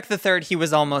 In Shrek the Third, he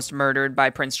was almost murdered by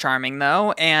Prince Charming,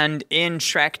 though. And in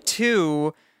Shrek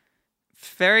 2,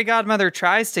 Fairy Godmother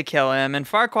tries to kill him, and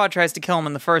Farquaad tries to kill him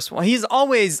in the first one. He's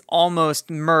always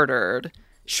almost murdered,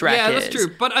 Shrek Yeah, that's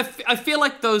true. But I feel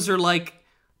like those are, like,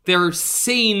 they're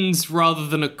scenes rather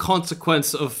than a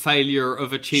consequence of failure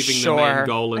of achieving the main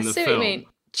goal in the film. What you mean.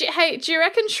 Do you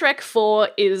reckon Shrek 4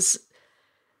 is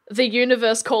the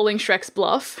universe calling Shrek's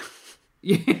bluff?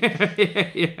 Yeah.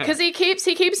 Because he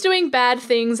keeps doing bad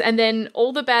things, and then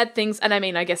all the bad things, and I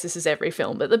mean, I guess this is every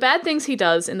film, but the bad things he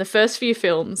does in the first few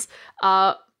films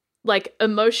are like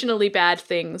emotionally bad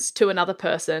things to another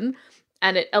person,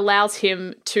 and it allows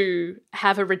him to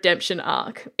have a redemption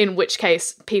arc, in which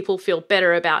case people feel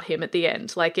better about him at the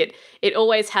end. Like it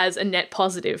always has a net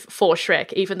positive for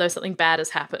Shrek, even though something bad has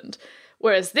happened.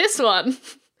 Whereas this one,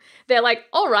 they're like,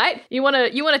 all right, you want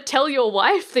to tell your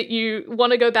wife that you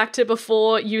want to go back to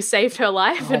before you saved her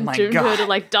life and doomed her to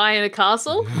like die in a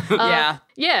castle?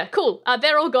 Yeah, cool.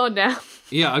 They're all gone now.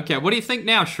 Yeah, okay. What do you think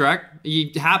now, Shrek? Are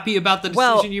you happy about the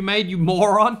decision you made, you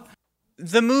moron?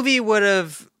 The movie would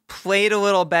have played a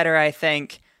little better, I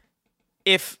think,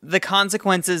 if the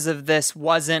consequences of this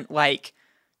wasn't like,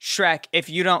 Shrek, if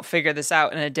you don't figure this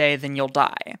out in a day, then you'll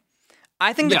die.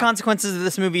 I think the consequences of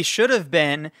this movie should have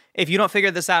been, if you don't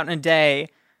figure this out in a day,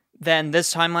 then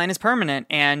this timeline is permanent,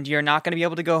 and you're not going to be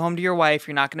able to go home to your wife,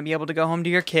 you're not going to be able to go home to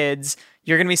your kids,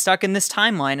 you're going to be stuck in this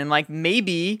timeline, and like,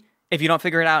 maybe, if you don't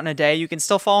figure it out in a day, you can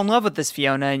still fall in love with this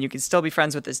Fiona, and you can still be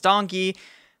friends with this donkey,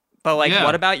 but like,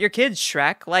 what about your kids,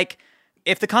 Shrek? Like,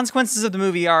 if the consequences of the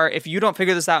movie are, if you don't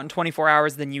figure this out in 24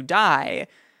 hours, then you die,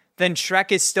 then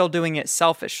Shrek is still doing it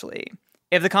selfishly.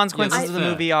 If the consequences of the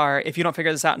movie are, if you don't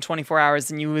figure this out in 24 hours,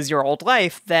 then you lose your old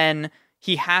life, then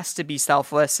he has to be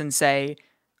selfless and say,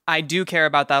 I do care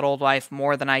about that old life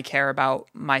more than I care about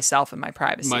myself and my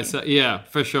privacy. Yeah,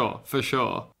 for sure.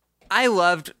 I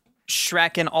loved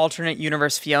Shrek and alternate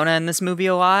universe Fiona in this movie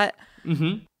a lot.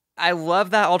 Mm-hmm. I love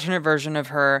that alternate version of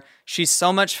her. She's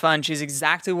so much fun. She's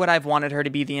exactly what I've wanted her to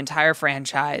be the entire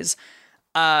franchise.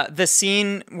 The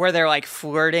scene where they're like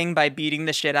flirting by beating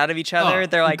the shit out of each other.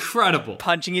 They're like incredible,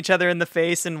 punching each other in the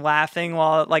face and laughing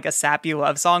while like a sappy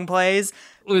love song plays.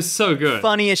 It was so good.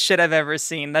 Funniest shit I've ever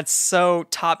seen. That's so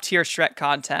top tier Shrek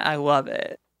content. I love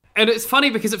it. And it's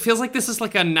funny because it feels like this is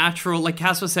like a natural, like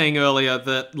Cass was saying earlier,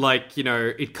 that like, you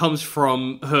know, it comes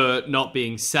from her not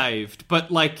being saved.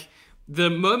 But like the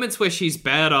moments where she's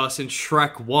badass in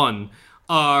Shrek 1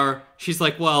 are, she's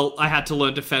like, well, I had to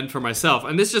learn to fend for myself.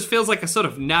 And this just feels like a sort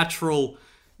of natural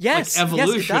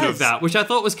evolution of that, which I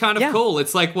thought was kind of cool.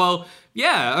 It's like, well,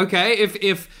 yeah, okay,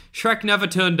 if Shrek never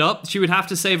turned up, she would have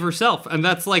to save herself. And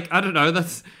that's like, I don't know,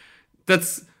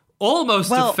 that's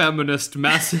almost a feminist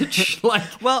message. Like,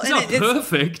 it's not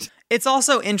perfect. It's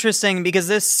also interesting because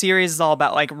this series is all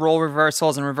about like role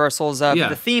reversals and reversals of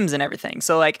the themes and everything.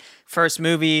 So like first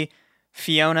movie,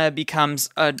 Fiona becomes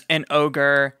an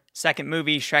ogre. Second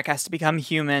movie, Shrek has to become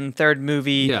human. Third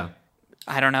movie,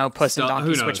 I don't know, Puss and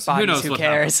Donkey switch bodies. Who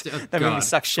cares? That movie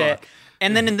sucks shit.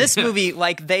 And then in this movie,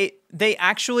 like they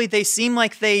seem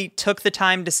like they took the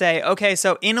time to say, okay,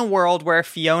 so in a world where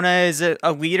Fiona is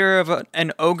a leader of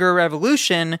an ogre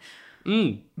revolution,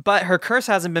 but her curse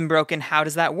hasn't been broken, how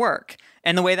does that work?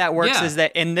 And the way that works is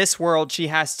that in this world, she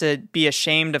has to be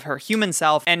ashamed of her human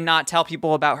self and not tell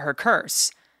people about her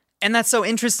curse. And that's so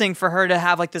interesting for her to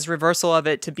have like this reversal of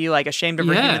it, to be like ashamed of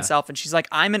her human self. And she's like,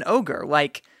 I'm an ogre.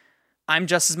 Like, I'm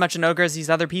just as much an ogre as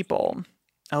these other people.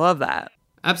 I love that.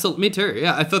 Absolutely, me too.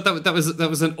 Yeah, I thought that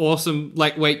was an awesome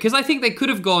like way, because I think they could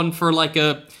have gone for like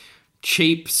a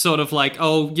cheap sort of like,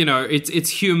 oh, you know, it's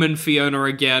human Fiona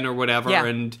again or whatever,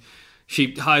 and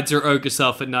she hides her ogre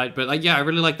self at night. But like, I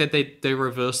really like that they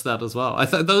reversed that as well. I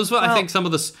thought those were, I think, some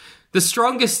of the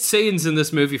strongest scenes in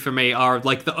this movie for me are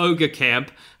like the ogre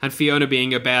camp and Fiona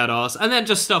being a badass, and then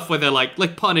just stuff where they're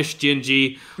like punish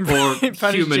Gingy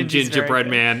or human gingerbread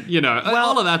man. You know,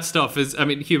 all of that stuff is, I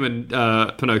mean, human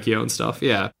Pinocchio and stuff.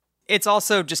 Yeah. It's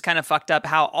also just kind of fucked up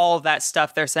how all of that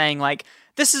stuff they're saying, like,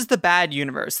 this is the bad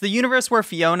universe. The universe where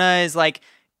Fiona is like,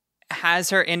 has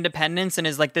her independence and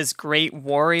is like this great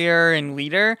warrior and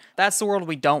leader. That's the world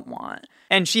we don't want.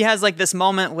 And she has like this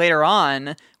moment later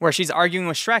on where she's arguing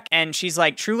with Shrek and she's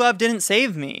like, true love didn't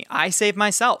save me. I saved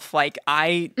myself. Like,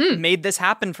 I made this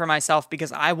happen for myself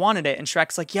because I wanted it. And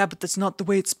Shrek's like, yeah, but that's not the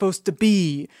way it's supposed to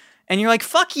be. And you're like,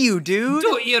 fuck you, dude.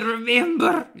 Don't you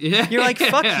remember? Yeah. You're like,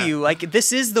 fuck you. Like,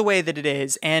 this is the way that it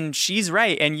is. And she's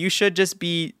right. And you should just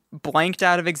be blanked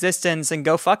out of existence and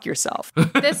go fuck yourself.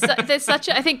 There's such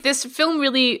a, I think this film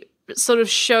really sort of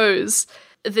shows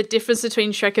the difference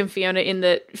between Shrek and Fiona, in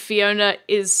that Fiona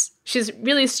she's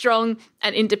really strong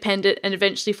and independent and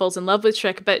eventually falls in love with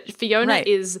Shrek, but Fiona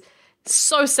is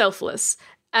so selfless.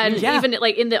 And even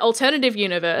like in the alternative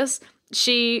universe,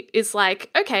 she is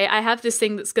like, okay, I have this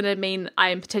thing that's going to mean I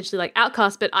am potentially like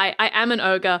outcast, but I am an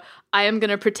ogre. I am going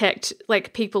to protect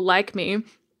like people like me.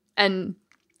 And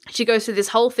she goes through this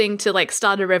whole thing to like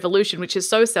start a revolution, which is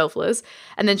so selfless.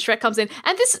 And then Shrek comes in.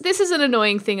 And this is an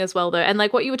annoying thing as well, though. And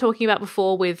like what you were talking about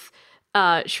before with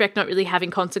Shrek not really having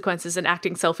consequences and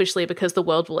acting selfishly because the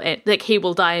world will end, like he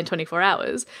will die in 24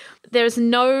 hours. There's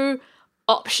no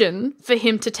option for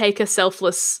him to take a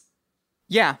selfless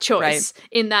choice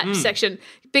in that section.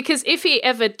 Because if he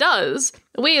ever does,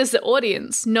 we as the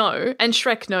audience know, and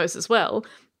Shrek knows as well,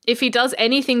 if he does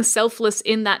anything selfless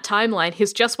in that timeline,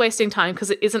 he's just wasting time because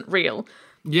it isn't real.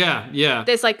 Yeah, yeah.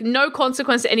 There's like no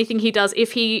consequence to anything he does.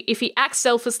 If he acts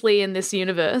selflessly in this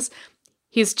universe,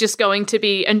 he's just going to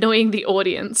be annoying the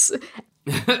audience.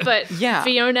 But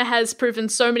Fiona has proven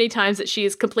so many times that she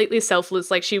is completely selfless.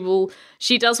 Like she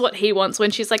does what he wants. When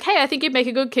she's like, hey, I think you'd make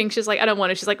a good king. She's like, I don't want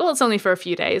to. She's like, well, it's only for a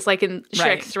few days. Like in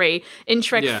Shrek 3. In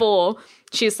Shrek 4,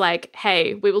 she's like,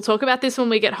 hey, we will talk about this when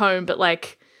we get home, but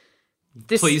like,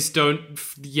 please don't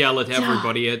yell at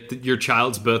everybody at your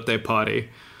child's birthday party.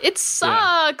 It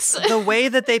sucks. The way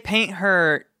that they paint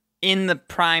her in the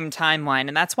prime timeline,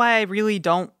 and that's why I really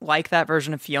don't like that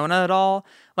version of Fiona at all.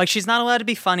 Like, she's not allowed to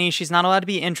be funny. She's not allowed to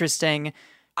be interesting.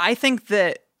 I think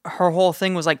that her whole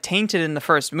thing was like tainted in the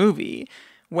first movie,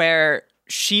 where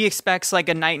she expects like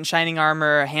a knight in shining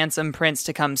armor, a handsome prince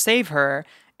to come save her,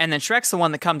 and then Shrek's the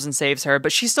one that comes and saves her,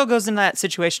 but she still goes into that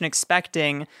situation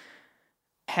expecting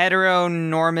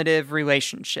heteronormative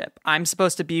relationship. I'm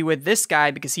supposed to be with this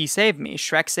guy because he saved me.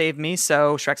 Shrek saved me,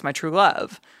 so Shrek's my true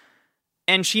love.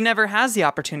 And she never has the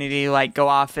opportunity to like go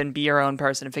off and be her own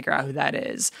person and figure out who that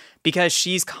is, because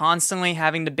she's constantly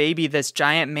having to baby this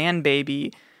giant man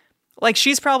baby. Like,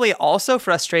 she's probably also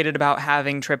frustrated about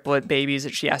having triplet babies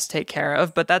that she has to take care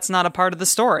of, but that's not a part of the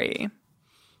story.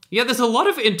 Yeah, there's a lot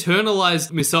of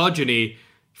internalized misogyny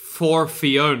for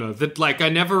Fiona that, like, I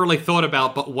never really thought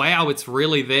about, but wow, it's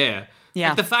really there. Yeah.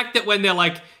 Like the fact that when they're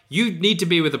like, you need to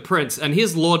be with a prince, and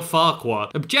here's Lord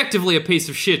Farquaad, objectively a piece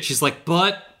of shit, she's like,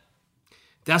 but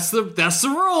that's the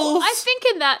rules. I think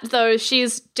in that, though,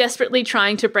 she's desperately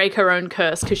trying to break her own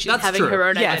curse because she's having her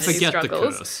own identity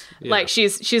struggles. The curse. Yeah. Like,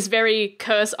 she's very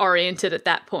curse-oriented at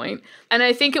that point. And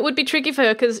I think it would be tricky for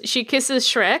her because she kisses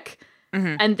Shrek,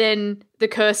 and then the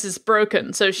curse is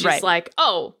broken. So she's like,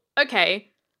 oh,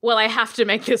 okay, well, I have to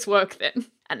make this work then.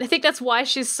 And I think that's why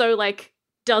she's so, like,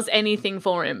 does anything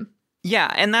for him.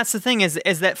 Yeah, and that's the thing is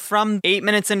that from 8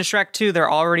 minutes into Shrek 2, they're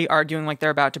already arguing like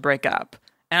they're about to break up.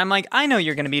 And I'm like, I know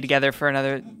you're going to be together for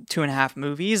another 2.5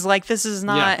 movies. Like, this is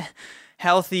not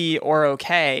healthy or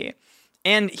okay.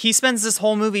 And he spends this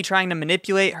whole movie trying to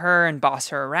manipulate her and boss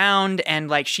her around. And,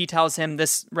 like, she tells him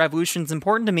this revolution's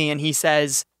important to me. And he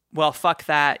says, well, fuck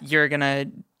that. You're going to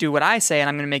do what I say and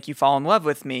I'm going to make you fall in love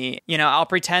with me. You know, I'll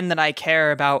pretend that I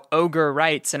care about ogre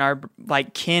rights and our,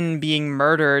 like, kin being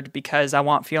murdered because I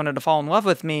want Fiona to fall in love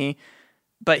with me.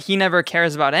 But he never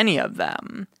cares about any of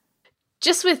them.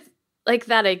 Just with like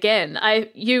that again, I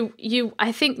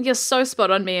think you're so spot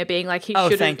on, Mia, being like he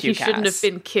shouldn't have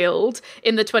been killed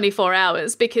in the 24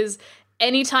 hours, because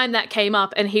anytime that came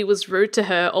up and he was rude to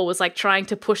her or was like trying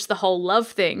to push the whole love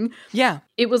thing,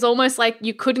 it was almost like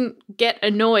you couldn't get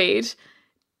annoyed,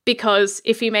 because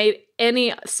if he made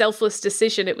any selfless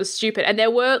decision, it was stupid. And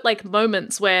there were like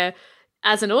moments where,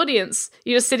 as an audience,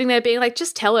 you're just sitting there being like,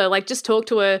 just tell her, like, just talk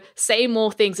to her, say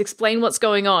more things, explain what's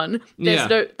going on. There's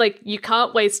no, like, you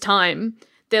can't waste time.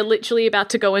 They're literally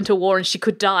about to go into war and she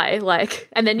could die, like,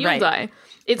 and then you'll die.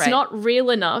 It's not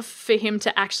real enough for him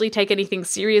to actually take anything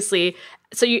seriously.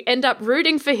 So you end up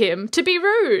rooting for him to be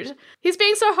rude. He's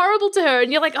being so horrible to her.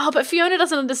 And you're like, oh, but Fiona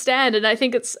doesn't understand. And I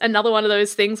think it's another one of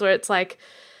those things where it's like,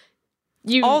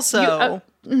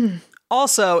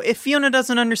 Also, if Fiona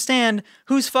doesn't understand,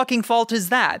 whose fucking fault is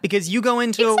that? Because you go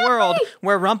into a world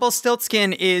where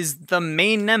Rumpelstiltskin is the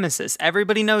main nemesis.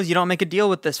 Everybody knows you don't make a deal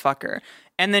with this fucker.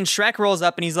 And then Shrek rolls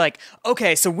up and he's like,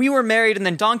 okay, so we were married and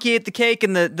then Donkey ate the cake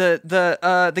and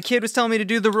the kid was telling me to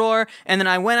do the roar. And then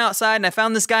I went outside and I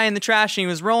found this guy in the trash and he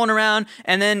was rolling around.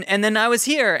 And then I was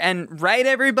here. And right,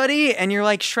 everybody? And you're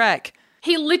like, Shrek.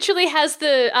 He literally has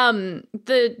the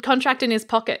contract in his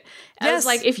pocket. I was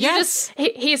like, if you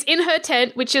he's in her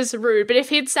tent, which is rude, but if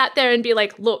he'd sat there and be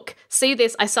like, look, see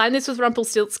this, I signed this with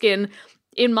Rumpelstiltskin.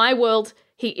 In my world,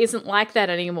 he isn't like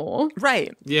that anymore.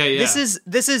 Right. Yeah. This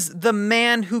is the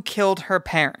man who killed her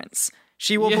parents.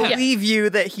 She will believe you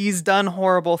that he's done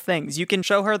horrible things. You can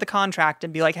show her the contract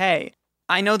and be like, hey,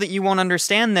 I know that you won't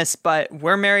understand this, but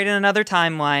we're married in another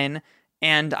timeline.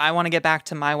 And I want to get back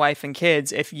to my wife and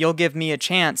kids if you'll give me a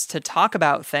chance to talk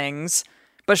about things.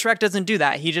 But Shrek doesn't do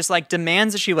that. He just like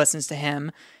demands that she listens to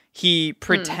him. He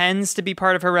pretends to be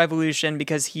part of her revolution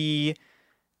because he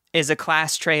is a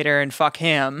class traitor and fuck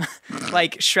him.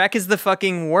 Like, Shrek is the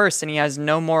fucking worst and he has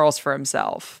no morals for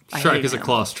himself. Shrek is a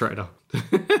class traitor.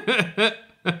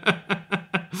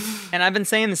 And I've been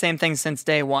saying the same thing since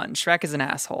day one. Shrek is an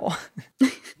asshole.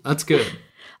 That's good.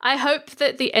 I hope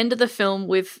that the end of the film,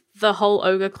 with the whole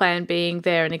ogre clan being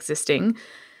there and existing,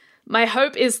 my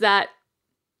hope is that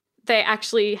they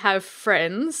actually have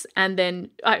friends. And then,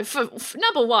 for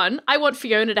number one, I want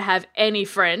Fiona to have any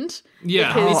friend.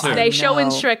 Yeah, because they show in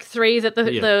Shrek 3 that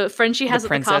the friends she has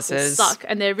at the castle suck.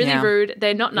 And they're really rude.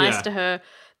 They're not nice to her.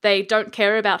 They don't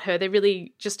care about her. They're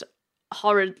really just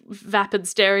horrid, vapid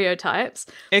stereotypes.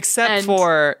 Except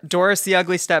for Doris the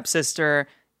Ugly Stepsister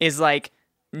is like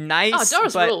nice,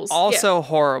 but rules. Also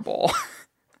horrible.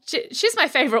 She's my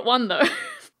favorite one, though.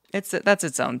 That's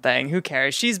its own thing. Who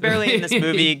cares? She's barely in this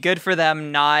movie. Good for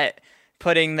them not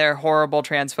putting their horrible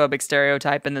transphobic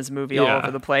stereotype in this movie all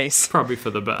over the place. Probably for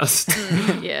the best.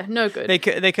 Yeah, no good. They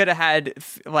could have had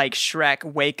like Shrek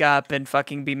wake up and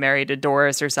fucking be married to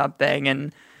Doris or something.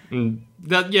 And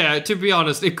to be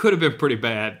honest, it could have been pretty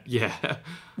bad. Yeah.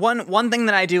 One thing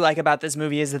that I do like about this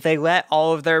movie is that they let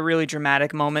all of their really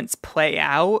dramatic moments play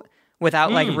out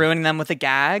without like ruining them with a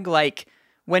gag. Like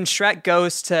when Shrek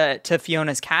goes to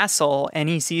Fiona's castle and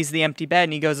he sees the empty bed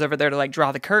and he goes over there to like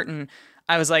draw the curtain,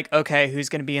 I was like, okay, who's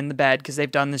going to be in the bed? Because they've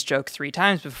done this joke 3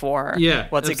 times before. Yeah,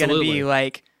 what's it going to be,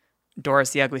 like Doris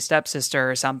the Ugly Stepsister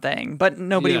or something? But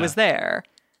nobody was there.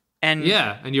 And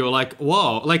and you were like,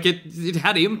 whoa, like it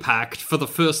had impact for the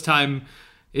first time.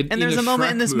 And there's a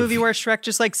moment in this movie where Shrek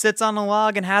just like sits on a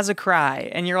log and has a cry,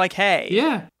 and you're like,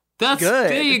 hey, that's good.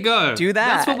 There you go. Do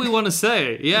that. That's what we want to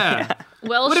say. Yeah.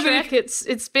 Well, Shrek,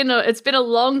 it's been a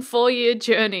long 4-year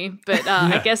journey, but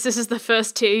I guess this is the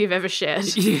first tear you've ever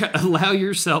shed. Yeah, allow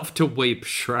yourself to weep,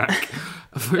 Shrek.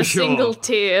 For a single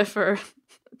tear for.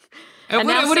 And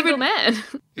now single man.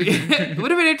 It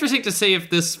would have been interesting to see if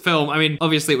this film, I mean,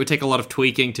 obviously it would take a lot of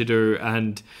tweaking to do,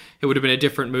 and it would have been a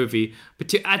different movie.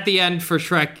 But at the end for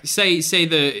Shrek, say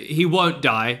he won't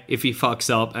die if he fucks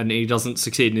up and he doesn't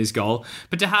succeed in his goal.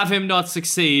 But to have him not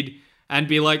succeed and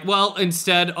be like, well,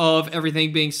 instead of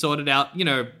everything being sorted out,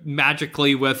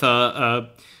 magically with a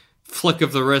flick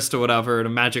of the wrist or whatever and a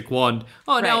magic wand,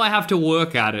 now I have to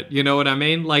work at it. You know what I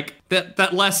mean? Like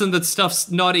that lesson that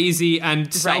stuff's not easy,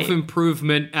 and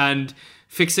self-improvement and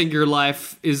fixing your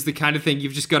life is the kind of thing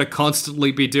you've just got to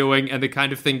constantly be doing, and the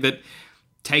kind of thing that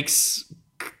takes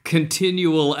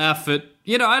continual effort.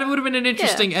 It would have been an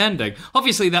interesting ending.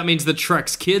 Obviously, that means that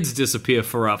Shrek's kids disappear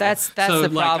forever. That's the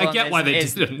problem. I get why they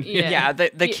didn't. Yeah,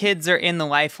 the kids are in the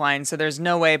lifeline, so there's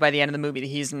no way by the end of the movie that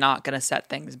he's not going to set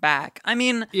things back. I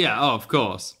mean... Yeah, of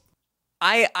course.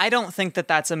 I don't think that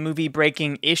that's a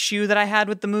movie-breaking issue that I had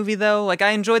with the movie, though. Like, I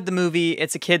enjoyed the movie.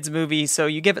 It's a kid's movie, so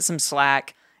you give it some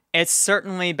slack. It's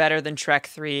certainly better than Shrek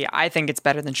 3. I think it's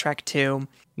better than Shrek 2.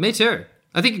 Me too.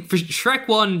 I think for Shrek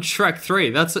 1, Shrek 3,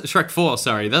 that's Shrek 4,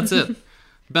 sorry, that's it.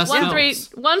 Best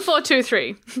 1, 4, 2,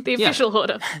 3, the official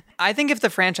order. I think if the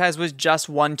franchise was just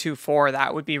 1, 2, 4,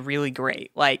 that would be really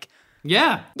great. Like,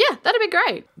 yeah, that'd be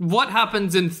great. What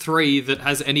happens in 3 that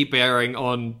has any bearing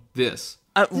on this?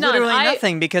 Literally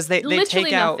nothing, because they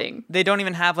take out. Nothing. They don't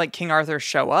even have like King Arthur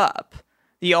show up.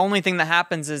 The only thing that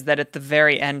happens is that at the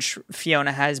very end,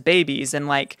 Fiona has babies, and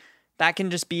like that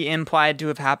can just be implied to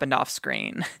have happened off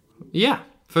screen. Yeah,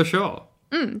 for sure.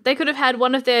 They could have had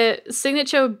one of their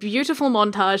signature beautiful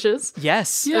montages.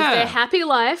 Yes. Of their happy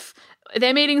life.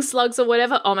 Them eating slugs or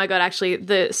whatever. Oh my God, actually,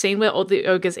 the scene where all the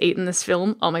ogres eat in this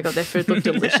film, oh my God, their food looked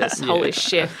delicious. Holy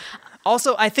shit.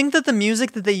 Also, I think that the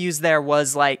music that they used there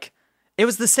was like, it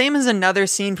was the same as another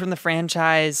scene from the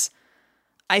franchise.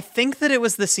 I think that it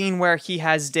was the scene where he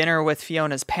has dinner with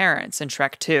Fiona's parents in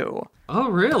Shrek 2. Oh,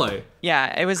 really?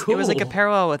 Yeah, it was. Cool. It was like a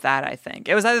parallel with that. I think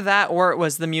it was either that or it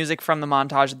was the music from the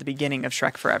montage at the beginning of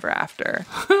Shrek Forever After.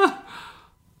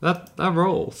 that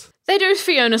rolls. They do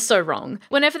Fiona so wrong.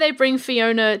 Whenever they bring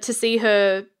Fiona to see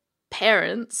her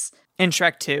parents in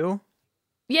Shrek 2.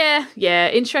 Yeah,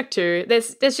 in Shrek 2,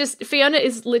 there's just, Fiona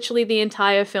is literally the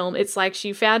entire film. It's like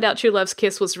she found out true love's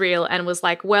kiss was real and was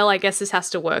like, well, I guess this has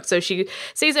to work. So she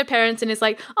sees her parents and is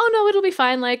like, oh no, it'll be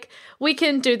fine. Like, we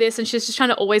can do this. And she's just trying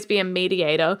to always be a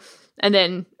mediator. And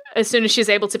then as soon as she's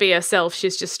able to be herself,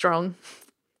 she's just strong.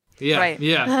 Yeah, right.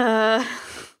 Yeah.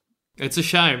 It's a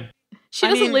shame. She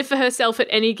doesn't live for herself at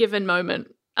any given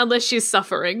moment unless she's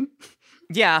suffering.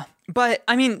 Yeah, but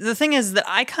I mean, the thing is that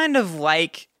I kind of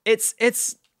like, it's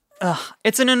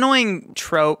an annoying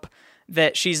trope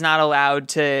that she's not allowed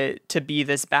to be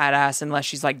this badass unless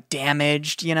she's like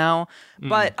damaged, you know?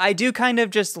 But I do kind of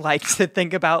just like to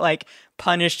think about like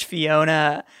punished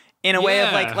Fiona in a way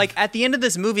of like at the end of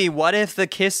this movie, what if the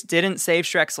kiss didn't save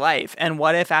Shrek's life? And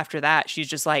what if after that she's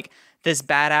just like this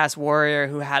badass warrior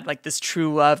who had like this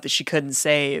true love that she couldn't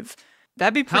save?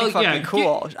 That'd be pretty fucking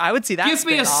cool. I would see that. Give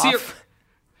me a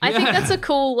I think that's a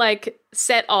cool, like,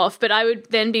 set off, but I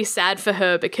would then be sad for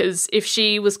her because if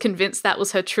she was convinced that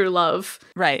was her true love.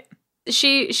 Right.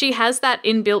 She has that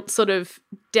inbuilt sort of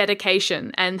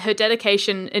dedication, and her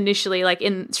dedication initially, like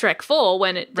in Shrek 4,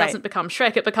 when it doesn't become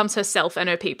Shrek, it becomes herself and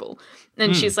her people.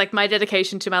 And she's like, my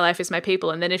dedication to my life is my people.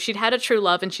 And then if she'd had a true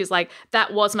love and she's like,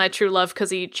 that was my true love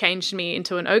because he changed me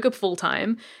into an ogre full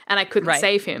time and I couldn't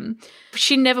save him.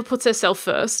 She never puts herself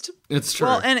first. It's true.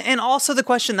 Well, and also the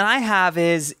question that I have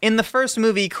is, in the first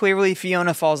movie, clearly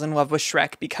Fiona falls in love with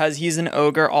Shrek because he's an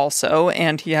ogre also,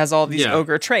 and he has all these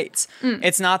ogre traits.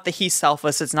 It's not that he's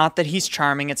selfless, it's not that he's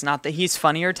charming, it's not that he's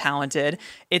funny or talented,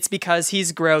 it's because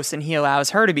he's gross and he allows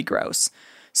her to be gross.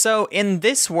 So in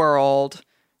this world,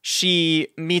 she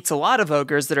meets a lot of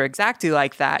ogres that are exactly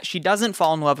like that. She doesn't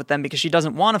fall in love with them because she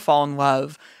doesn't want to fall in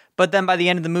love, but then by the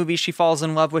end of the movie, she falls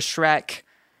in love with Shrek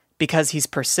because he's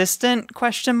persistent, ?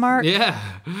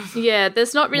 Yeah,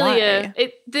 there's not really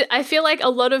I feel like a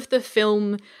lot of the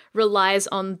film relies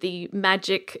on the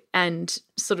magic and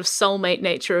sort of soulmate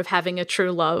nature of having a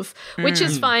true love, which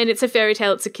is fine. It's a fairy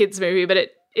tale, it's a kid's movie, but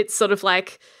it's sort of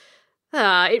like,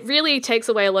 it really takes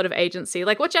away a lot of agency.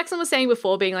 Like what Jackson was saying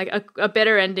before, being like a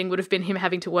better ending would have been him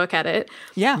having to work at it.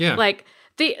 Yeah. Like,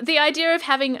 the idea of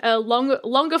having a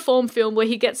longer form film where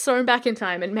he gets thrown back in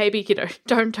time and maybe, you know,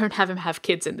 don't have him have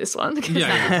kids in this one. We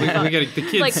get the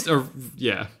kids are,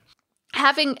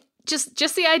 having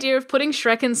just the idea of putting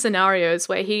Shrek in scenarios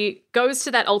where he goes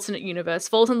to that alternate universe,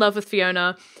 falls in love with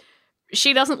Fiona.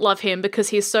 She doesn't love him because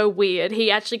he's so weird. He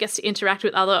actually gets to interact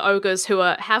with other ogres who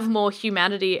have more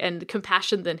humanity and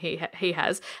compassion than he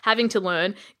has, having to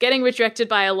learn, getting rejected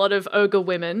by a lot of ogre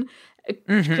women,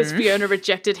 because Fiona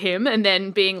rejected him, and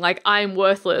then being like, I'm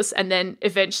worthless, and then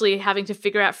eventually having to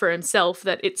figure out for himself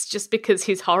that it's just because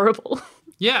he's horrible.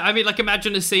 Yeah, I mean, like,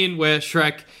 imagine a scene where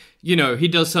Shrek, you know, he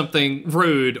does something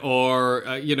rude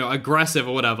or, you know, aggressive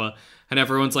or whatever, and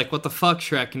everyone's like, what the fuck,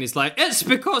 Shrek? And he's like, it's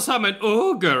because I'm an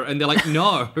ogre. And they're like,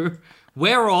 no,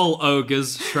 we're all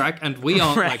ogres, Shrek, and we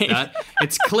aren't like that.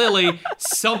 It's clearly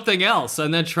something else.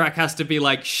 And then Shrek has to be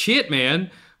like, shit, man,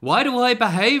 why do I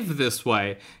behave this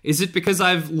way? Is it because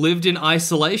I've lived in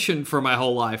isolation for my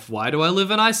whole life? Why do I live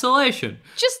in isolation?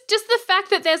 Just the fact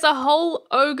that there's a whole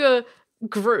ogre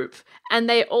group and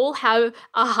they all have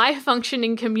a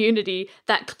high-functioning community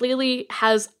that clearly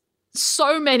has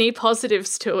so many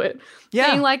positives to it. Yeah.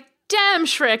 Being like, damn,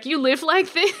 Shrek, you live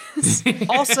like this.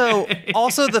 Also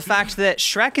the fact that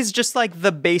Shrek is just like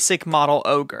the basic model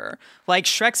ogre. Like,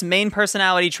 Shrek's main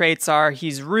personality traits are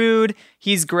he's rude,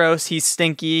 he's gross, he's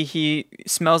stinky, he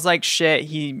smells like shit,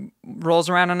 he rolls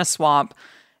around in a swamp.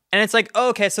 And it's like, oh,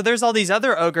 okay, so there's all these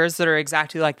other ogres that are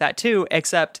exactly like that too,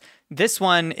 except this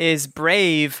one is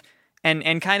brave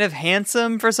and kind of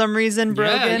handsome for some reason,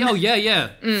 Brogan. Yeah.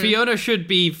 Fiona should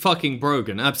be fucking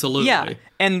Brogan, absolutely. Yeah,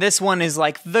 and this one is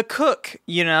like the cook,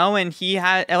 you know, and he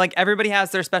had, like, everybody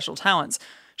has their special talents.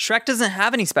 Shrek doesn't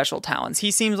have any special talents. He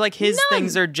seems like his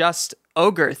things are just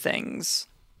ogre things.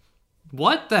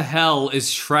 What the hell is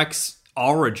Shrek's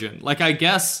origin? Like, I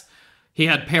guess he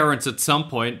had parents at some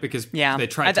point because they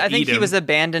tried to eat him. I think he was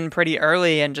abandoned pretty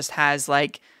early and just has,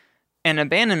 like, an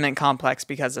abandonment complex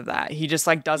because of that. He just,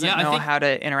 like, doesn't know how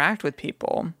to interact with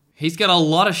people. He's got a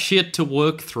lot of shit to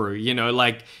work through, you know,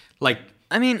 like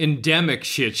I mean, endemic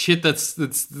shit that's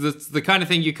the kind of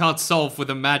thing you can't solve with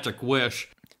a magic wish.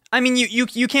 I mean,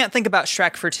 you can't think about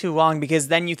Shrek for too long, because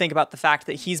then you think about the fact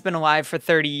that he's been alive for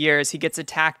 30 years. He gets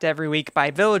attacked every week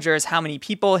by villagers. How many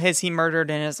people has he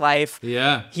murdered in his life?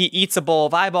 Yeah. He eats a bowl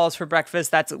of eyeballs for breakfast.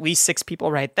 That's at least 6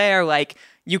 people right there. Like,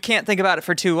 you can't think about it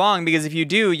for too long, because if you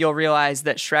do, you'll realize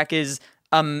that Shrek is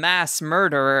a mass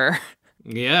murderer.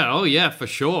 Yeah, oh yeah, for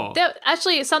sure.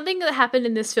 Actually, something that happened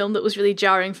in this film that was really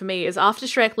jarring for me is after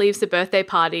Shrek leaves the birthday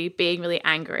party being really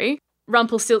angry,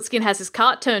 Rumpelstiltskin has his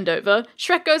cart turned over,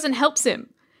 Shrek goes and helps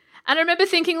him. And I remember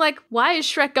thinking, like, why is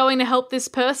Shrek going to help this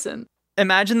person?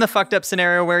 Imagine the fucked up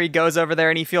scenario where he goes over there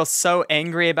and he feels so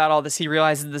angry about all this, he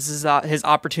realizes this is his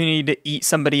opportunity to eat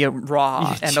somebody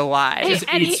raw and alive.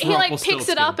 And he like picks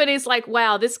it up and he's like,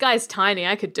 wow, this guy's tiny,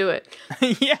 I could do it.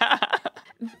 Yeah.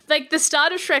 Like, the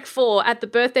start of Shrek 4 at the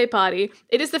birthday party,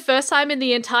 it is the first time in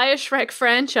the entire Shrek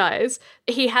franchise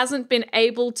he hasn't been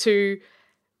able to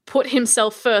put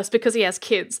himself first because he has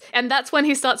kids. And that's when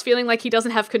he starts feeling like he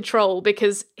doesn't have control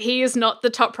because he is not the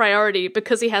top priority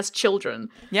because he has children.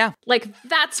 Yeah. Like,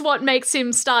 that's what makes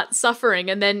him start suffering.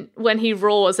 And then when he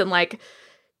roars and, like,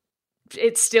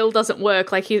 it still doesn't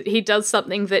work, like, he does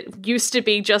something that used to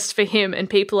be just for him and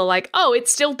people are like, oh, it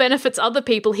still benefits other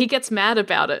people, he gets mad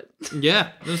about it.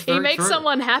 Yeah, that's very he makes true.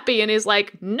 someone happy and is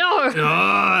like, no.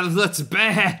 Oh, that's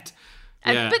bad.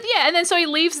 And then so he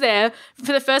leaves there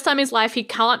for the first time in his life. He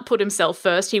can't put himself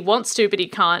first. He wants to, but he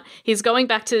can't. He's going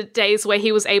back to days where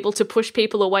he was able to push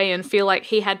people away and feel like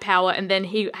he had power, and then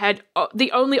he had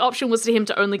the only option was to him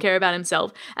to only care about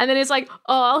himself. And then he's like,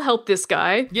 oh, I'll help this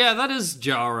guy. Yeah, that is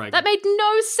jarring. That made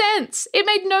no sense. It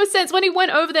made no sense. When he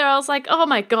went over there, I was like, oh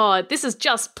my God, this is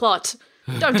just plot.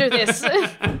 Don't do this.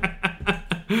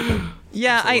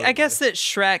 Yeah, I guess that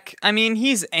Shrek, I mean,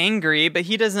 he's angry, but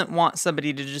he doesn't want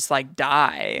somebody to just, like,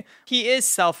 die. He is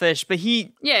selfish, but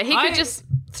he... Yeah, he could just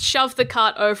shove the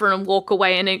cart over and walk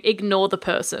away and ignore the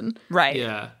person. Right.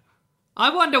 Yeah.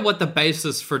 I wonder what the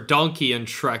basis for Donkey and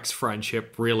Shrek's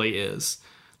friendship really is.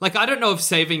 Like, I don't know if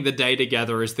saving the day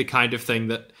together is the kind of thing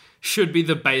that should be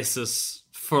the basis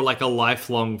for, like, a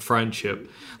lifelong friendship.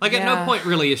 Like, at no point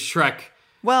really is Shrek...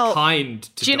 kind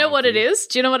to do you know what it is?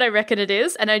 Do you know what I reckon it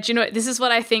is? And do you know, this is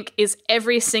what I think is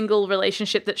every single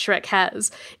relationship that Shrek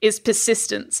has is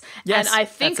persistence. Yes, and I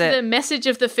think the message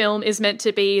of the film is meant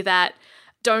to be that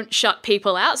don't shut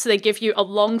people out. So they give you a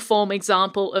long form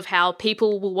example of how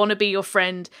people will want to be your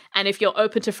friend. And if you're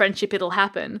open to friendship, it'll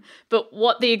happen. But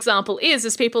what the example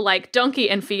is people like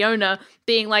Donkey and Fiona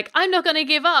being like, I'm not going to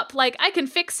give up. Like, I can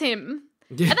fix him.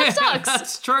 Yeah, and that sucks.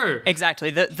 That's true. Exactly.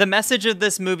 The message of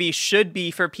this movie should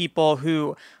be for people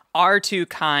who are too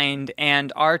kind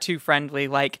and are too friendly.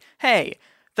 Like, hey,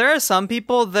 there are some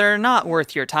people that are not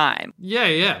worth your time.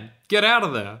 Yeah. Get out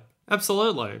of there.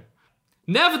 Absolutely.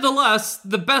 Nevertheless,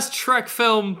 the best Shrek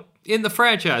film in the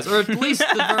franchise, or at least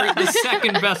the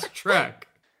second best Shrek.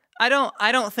 I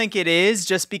don't think it is,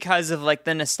 just because of, like,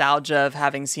 the nostalgia of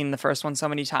having seen the first one so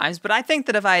many times. But I think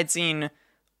that if I had seen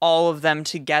all of them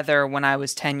together when I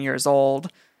was 10 years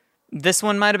old, this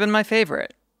one might have been my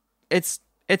favorite. It's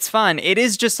fun. It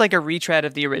is just like a retread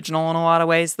of the original in a lot of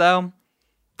ways, though.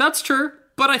 That's true,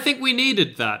 but I think we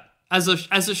needed that. As a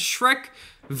Shrek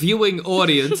viewing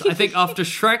audience, I think after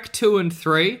Shrek 2 and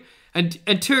 3,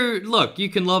 and 2, look, you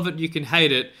can love it, you can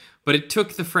hate it, but it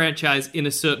took the franchise in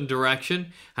a certain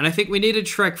direction, and I think we needed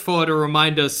Shrek 4 to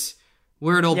remind us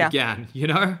where it all began, you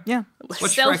know? Yeah.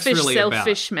 What selfish, Shrek's really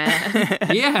selfish man.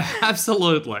 Yeah,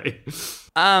 absolutely.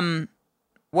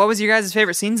 What was your guys'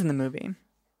 favorite scenes in the movie?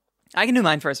 I can do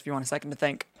mine first if you want a second to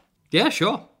think. Yeah,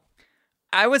 sure.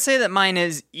 I would say that mine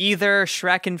is either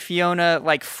Shrek and Fiona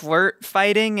like flirt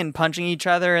fighting and punching each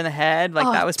other in the head.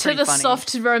 Like that was pretty funny. To the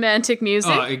soft romantic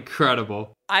music. Oh,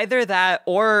 incredible. Either that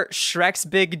or Shrek's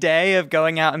big day of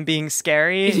going out and being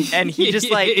scary. And he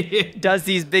just like does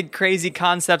these big crazy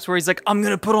concepts where he's like, I'm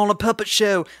going to put on a puppet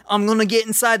show. I'm going to get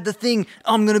inside the thing.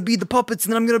 I'm going to be the puppets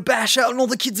and then I'm going to bash out and all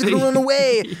the kids are going to run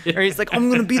away. Or he's like, I'm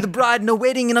going to be the bride in a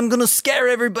wedding and I'm going to scare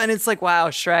everybody. And it's like, wow,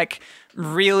 Shrek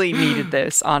really needed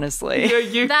this, honestly.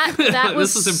 That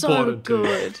was so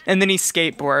good. And then he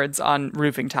skateboards on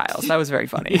roofing tiles. That was very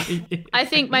funny. I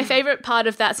think my favorite part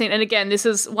of that scene, and again, this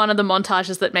is one of the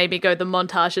montages that made me go, the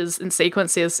montages and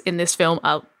sequences in this film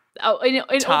are in all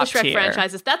the Shrek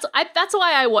franchises. That's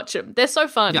why I watch them. They're so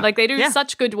fun. Yeah. Like they do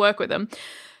such good work with them.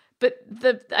 But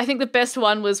I think the best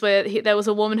one was where there was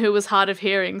a woman who was hard of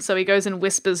hearing, so he goes and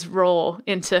whispers "raw"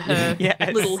 into her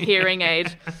little hearing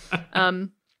aid.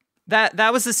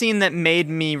 That was the scene that made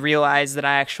me realize that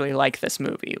I actually like this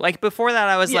movie. Like before that,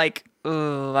 I was like,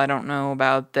 "Oh, I don't know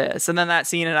about this," and then that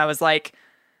scene, and I was like,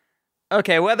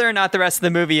 "Okay, whether or not the rest of the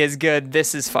movie is good,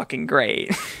 this is fucking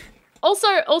great." Also,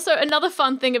 another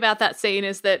fun thing about that scene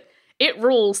is that it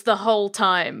rules the whole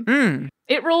time.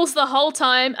 It rules the whole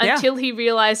time until he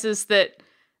realizes that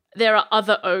there are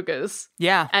other ogres.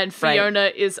 Yeah, and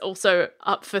Fiona is also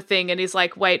up for thing, and he's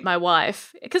like, "Wait, my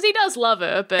wife," because he does love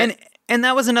her, but. And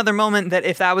that was another moment that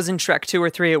if that was in Shrek 2 or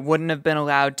 3, it wouldn't have been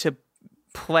allowed to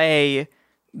play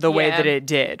the way that it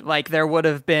did. Like, there would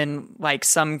have been, like,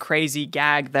 some crazy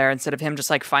gag there instead of him just,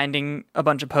 like, finding a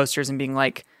bunch of posters and being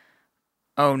like,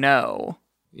 oh, no.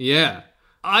 Yeah.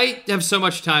 I have so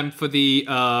much time for the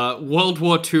World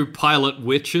War II pilot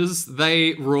witches.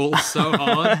 They rule so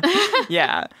hard.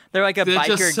 Yeah. They're like a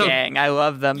biker gang. I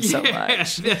love them so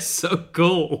much. They're so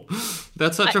cool.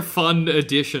 That's such a fun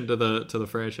addition to the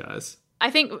franchise. I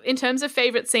think in terms of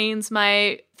favorite scenes,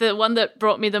 the one that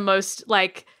brought me the most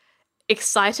like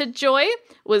excited joy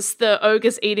was the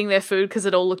ogres eating their food because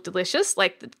it all looked delicious.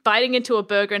 Like biting into a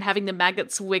burger and having the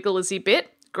maggots wiggle as he bit.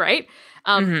 Great.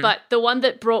 But the one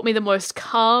that brought me the most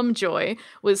calm joy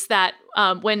was that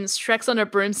when Shrek's on a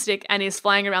broomstick and is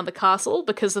flying around the castle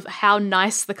because of how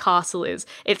nice the castle is.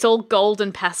 It's all gold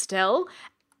and pastel.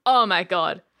 Oh my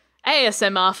God.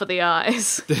 ASMR for the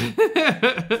eyes.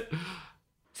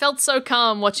 Felt so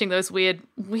calm watching those weird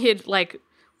like...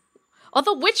 Oh,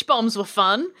 the witch bombs were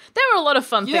fun. There were a lot of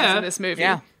fun things in this movie.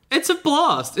 Yeah. It's a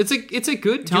blast. It's a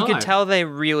good time. You could tell they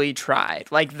really tried.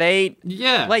 Like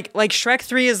like Shrek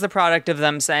 3 is the product of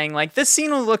them saying like this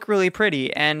scene will look really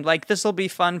pretty and like this will be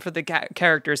fun for the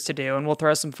characters to do and we'll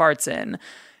throw some farts in.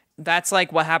 That's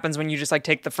like what happens when you just like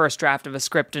take the first draft of a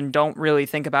script and don't really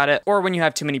think about it, or when you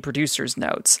have too many producers'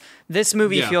 notes. This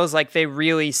movie feels like they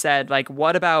really said like,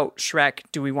 what about Shrek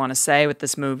do we want to say with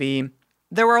this movie?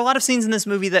 There were a lot of scenes in this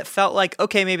movie that felt like,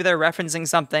 okay, maybe they're referencing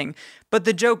something, but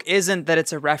the joke isn't that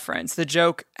it's a reference. The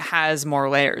joke has more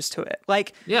layers to it.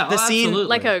 Like the scene, absolutely.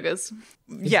 Like ogres.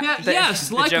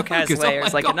 The joke has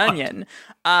layers like an onion,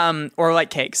 or like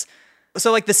cakes.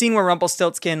 So like the scene where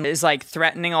Rumpelstiltskin is like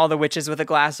threatening all the witches with a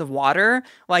glass of water.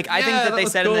 Like I think that they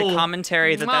said in the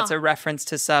commentary that that's a reference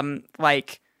to some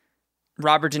like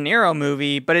Robert De Niro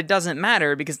movie, but it doesn't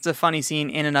matter because it's a funny scene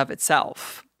in and of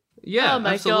itself. Yeah, oh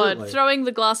my God. Throwing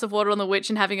the glass of water on the witch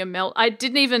and having a melt. I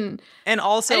didn't even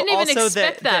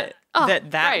expect that.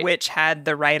 That witch had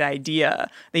the right idea.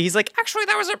 That he's like, actually,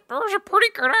 that was a pretty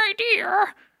good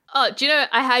idea. Oh, do you know,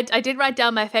 I did write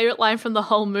down my favorite line from the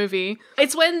whole movie.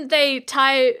 It's when they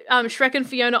tie Shrek and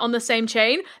Fiona on the same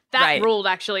chain. That ruled,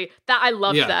 actually. I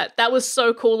loved that. That was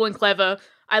so cool and clever.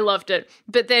 I loved it.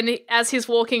 But then as he's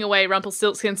walking away,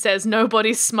 Rumpelstiltskin says,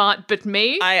 nobody's smart but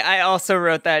me. I also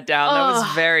wrote that down. That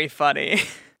was very funny.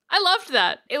 I loved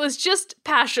that. It was just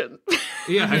passion.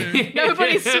 Yeah.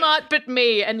 Nobody's smart but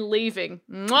me, and leaving.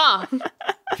 Mwah.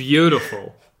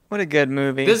 Beautiful. What a good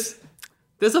movie.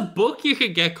 There's a book you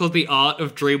could get called The Art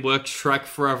of DreamWorks Shrek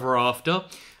Forever After,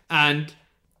 and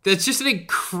there's just an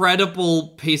incredible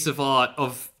piece of art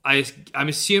of, I'm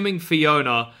assuming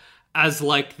Fiona as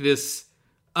like this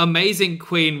amazing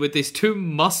queen with these two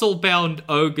muscle-bound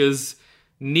ogres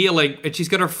kneeling, and she's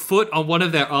got her foot on one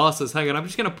of their asses. Hang on, I'm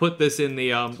just going to put this in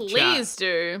the Please chat.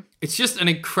 do. It's just an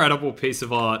incredible piece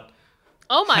of art.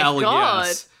 Oh my Hell god.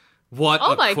 Yes. What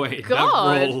Oh a my queen.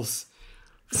 God. That rules.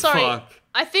 Sorry. Fuck.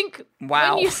 I think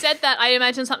Wow. when you said that, I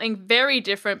imagined something very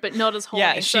different, but not as horny.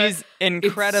 Yeah, she's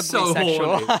incredibly It's so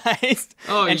horny. sexualized.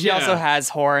 Oh, and she yeah. also has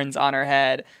horns on her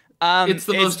head. It's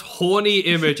the most horny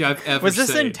image I've ever Was this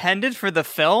seen. intended for the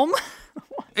film?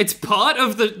 It's part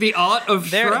of the art of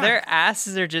Shrek. Their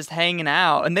asses are just hanging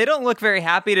out, and they don't look very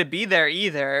happy to be there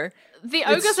either. the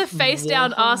ogres are face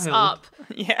down, ass wild. up.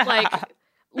 Yeah. Like,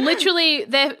 literally,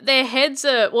 their heads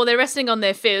are, well, they're resting on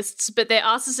their fists, but their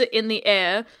asses are in the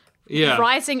air, Yeah.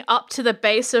 rising up to the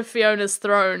base of Fiona's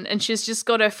throne, and she's just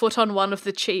got her foot on one of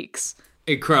the cheeks.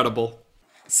 Incredible.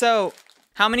 So,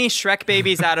 how many Shrek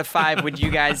babies out of 5 would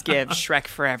you guys give Shrek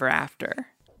Forever After?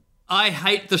 I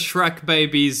hate the Shrek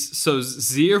babies, so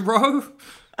 0.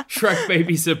 Shrek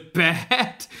babies are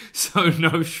bad, so no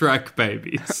Shrek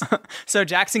babies. So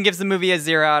Jackson gives the movie a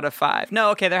 0 out of 5. No,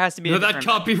 okay, there has to be No, a that different...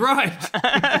 can't be right.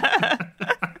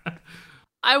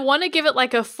 I want to give it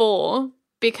like a 4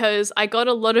 because I got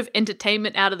a lot of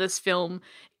entertainment out of this film.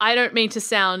 I don't mean to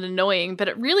sound annoying, but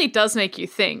it really does make you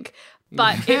think.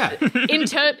 But Yeah.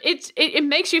 it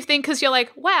makes you think because you're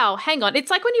like, wow, hang on. It's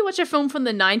like when you watch a film from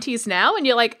the 90s now and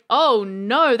you're like, oh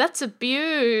no, that's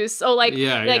abuse. Or like,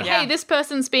 Yeah. hey, this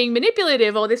person's being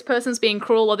manipulative, or this person's being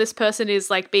cruel, or this person is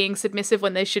like being submissive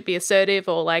when they should be assertive,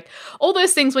 or like all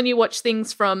those things when you watch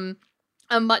things from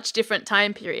a much different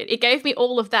time period. It gave me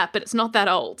all of that, but it's not that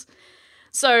old.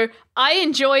 So I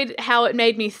enjoyed how it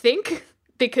made me think,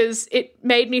 because it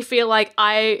made me feel like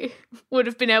I would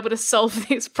have been able to solve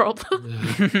these problems.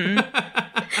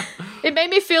 It made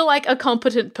me feel like a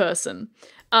competent person.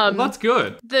 Well, that's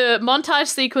good. The montage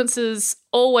sequences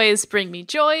always bring me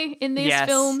joy in these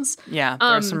films. Yeah, there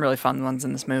are some really fun ones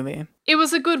in this movie. It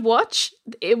was a good watch.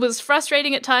 It was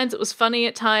frustrating at times. It was funny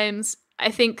at times. I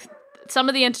think some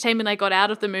of the entertainment I got out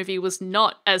of the movie was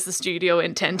not as the studio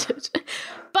intended.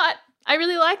 But I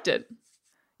really liked it.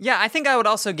 Yeah, I think I would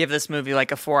also give this movie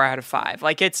like a 4 out of 5.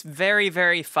 Like, it's very,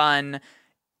 very fun.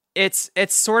 It's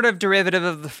sort of derivative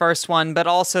of the first one, but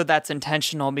also that's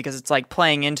intentional because it's like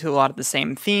playing into a lot of the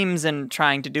same themes and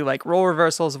trying to do like role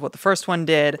reversals of what the first one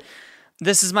did.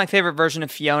 This is my favorite version of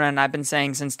Fiona, and I've been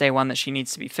saying since day one that she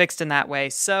needs to be fixed in that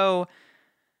way. So,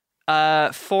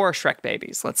 4 Shrek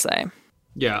babies, let's say.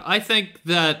 Yeah, I think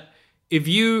that if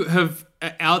you have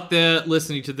out there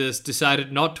listening to this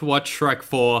decided not to watch Shrek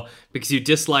 4 because you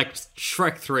disliked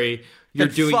Shrek 3, you're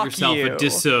Then doing fuck yourself you. a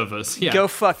disservice. Yeah. Go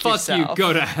fuck you, yourself.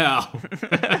 go to hell.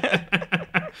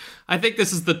 I think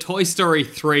this is the Toy Story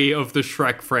 3 of the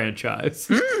Shrek franchise.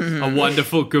 A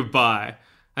wonderful goodbye.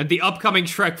 And the upcoming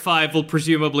Shrek 5 will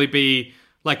presumably be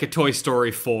like a Toy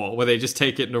Story 4, where they just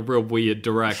take it in a real weird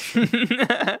direction.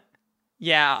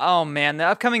 Yeah, oh man, the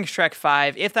upcoming Shrek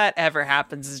 5, if that ever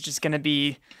happens, is just going to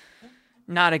be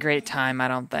not a great time, I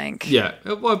don't think. Yeah,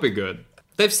 it won't be good.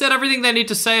 They've said everything they need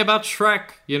to say about Shrek,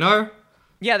 you know?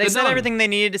 Yeah, they They're said done. everything they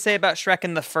needed to say about Shrek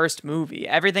in the first movie.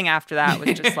 Everything after that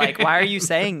was just like, why are you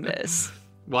saying this?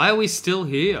 Why are we still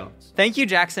here? Thank you,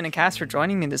 Jackson and Cass, for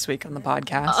joining me this week on the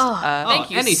podcast. Thank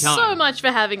you anytime. so much for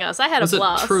having us. I had It was a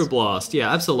blast. a true blast.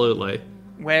 Yeah, absolutely.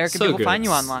 Where can so people good. find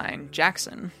you online?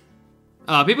 Jackson.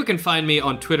 People can find me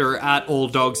on Twitter at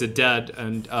AllDogsAreDead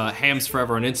and Hams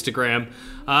Forever on Instagram.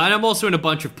 And I'm also in a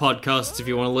bunch of podcasts if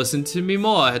you want to listen to me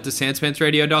more. Head to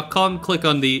sanspantsradio.com, click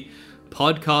on the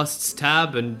podcasts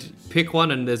tab and pick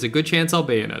one, and there's a good chance I'll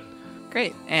be in it.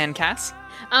 Great. And Cass?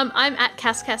 I'm at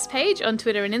CassCassPage on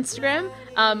Twitter and Instagram.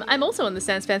 I'm also on the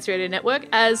Sans Pants Radio Network,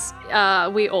 as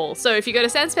we all. So if you go to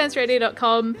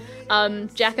sanspantsradio.com,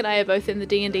 Jack and I are both in the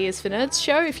D&D is for Nerds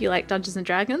show if you like Dungeons &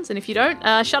 Dragons, and if you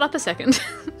don't, shut up a second.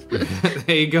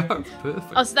 There you go.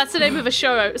 Perfect. Oh, so that's the name of a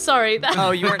show. Sorry.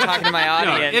 Oh, you weren't talking to my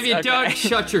No, audience. if you Okay. don't,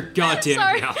 shut your goddamn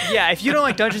Sorry. mouth. Yeah, if you don't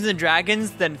like Dungeons and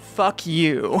Dragons, then fuck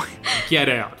you. Get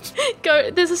out. Go.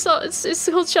 There's a song. It's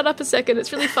called Shut Up a Second.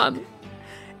 It's really fun.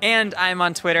 And I'm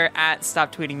on Twitter at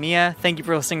StopTweetingMia. Thank you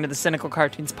for listening to the Cynical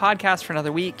Cartoons podcast for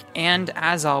another week. And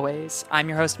as always, I'm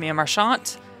your host, Mia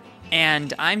Marchant,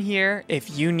 and I'm here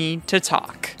if you need to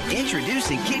talk.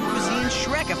 Introducing Kid Cuisine's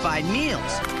Shrekified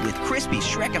meals with crispy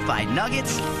Shrekified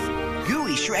nuggets,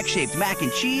 gooey Shrek-shaped mac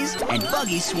and cheese, and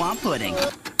buggy swamp pudding.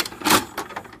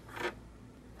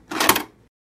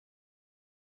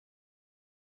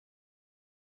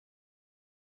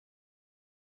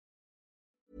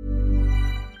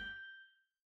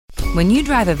 When you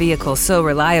drive a vehicle so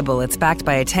reliable it's backed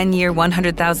by a 10-year,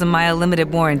 100,000-mile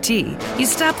limited warranty, you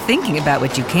stop thinking about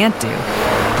what you can't do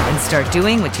and start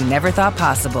doing what you never thought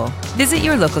possible. Visit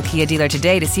your local Kia dealer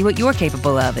today to see what you're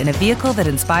capable of in a vehicle that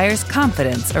inspires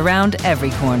confidence around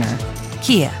every corner.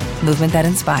 Kia, movement that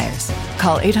inspires.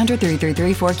 Call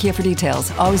 800-333-4KIA for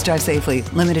details. Always drive safely.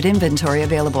 Limited inventory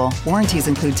available. Warranties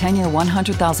include 10-year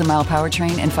 100,000-mile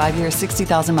powertrain and 5-year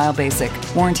 60,000-mile basic.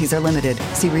 Warranties are limited.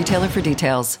 See retailer for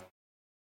details.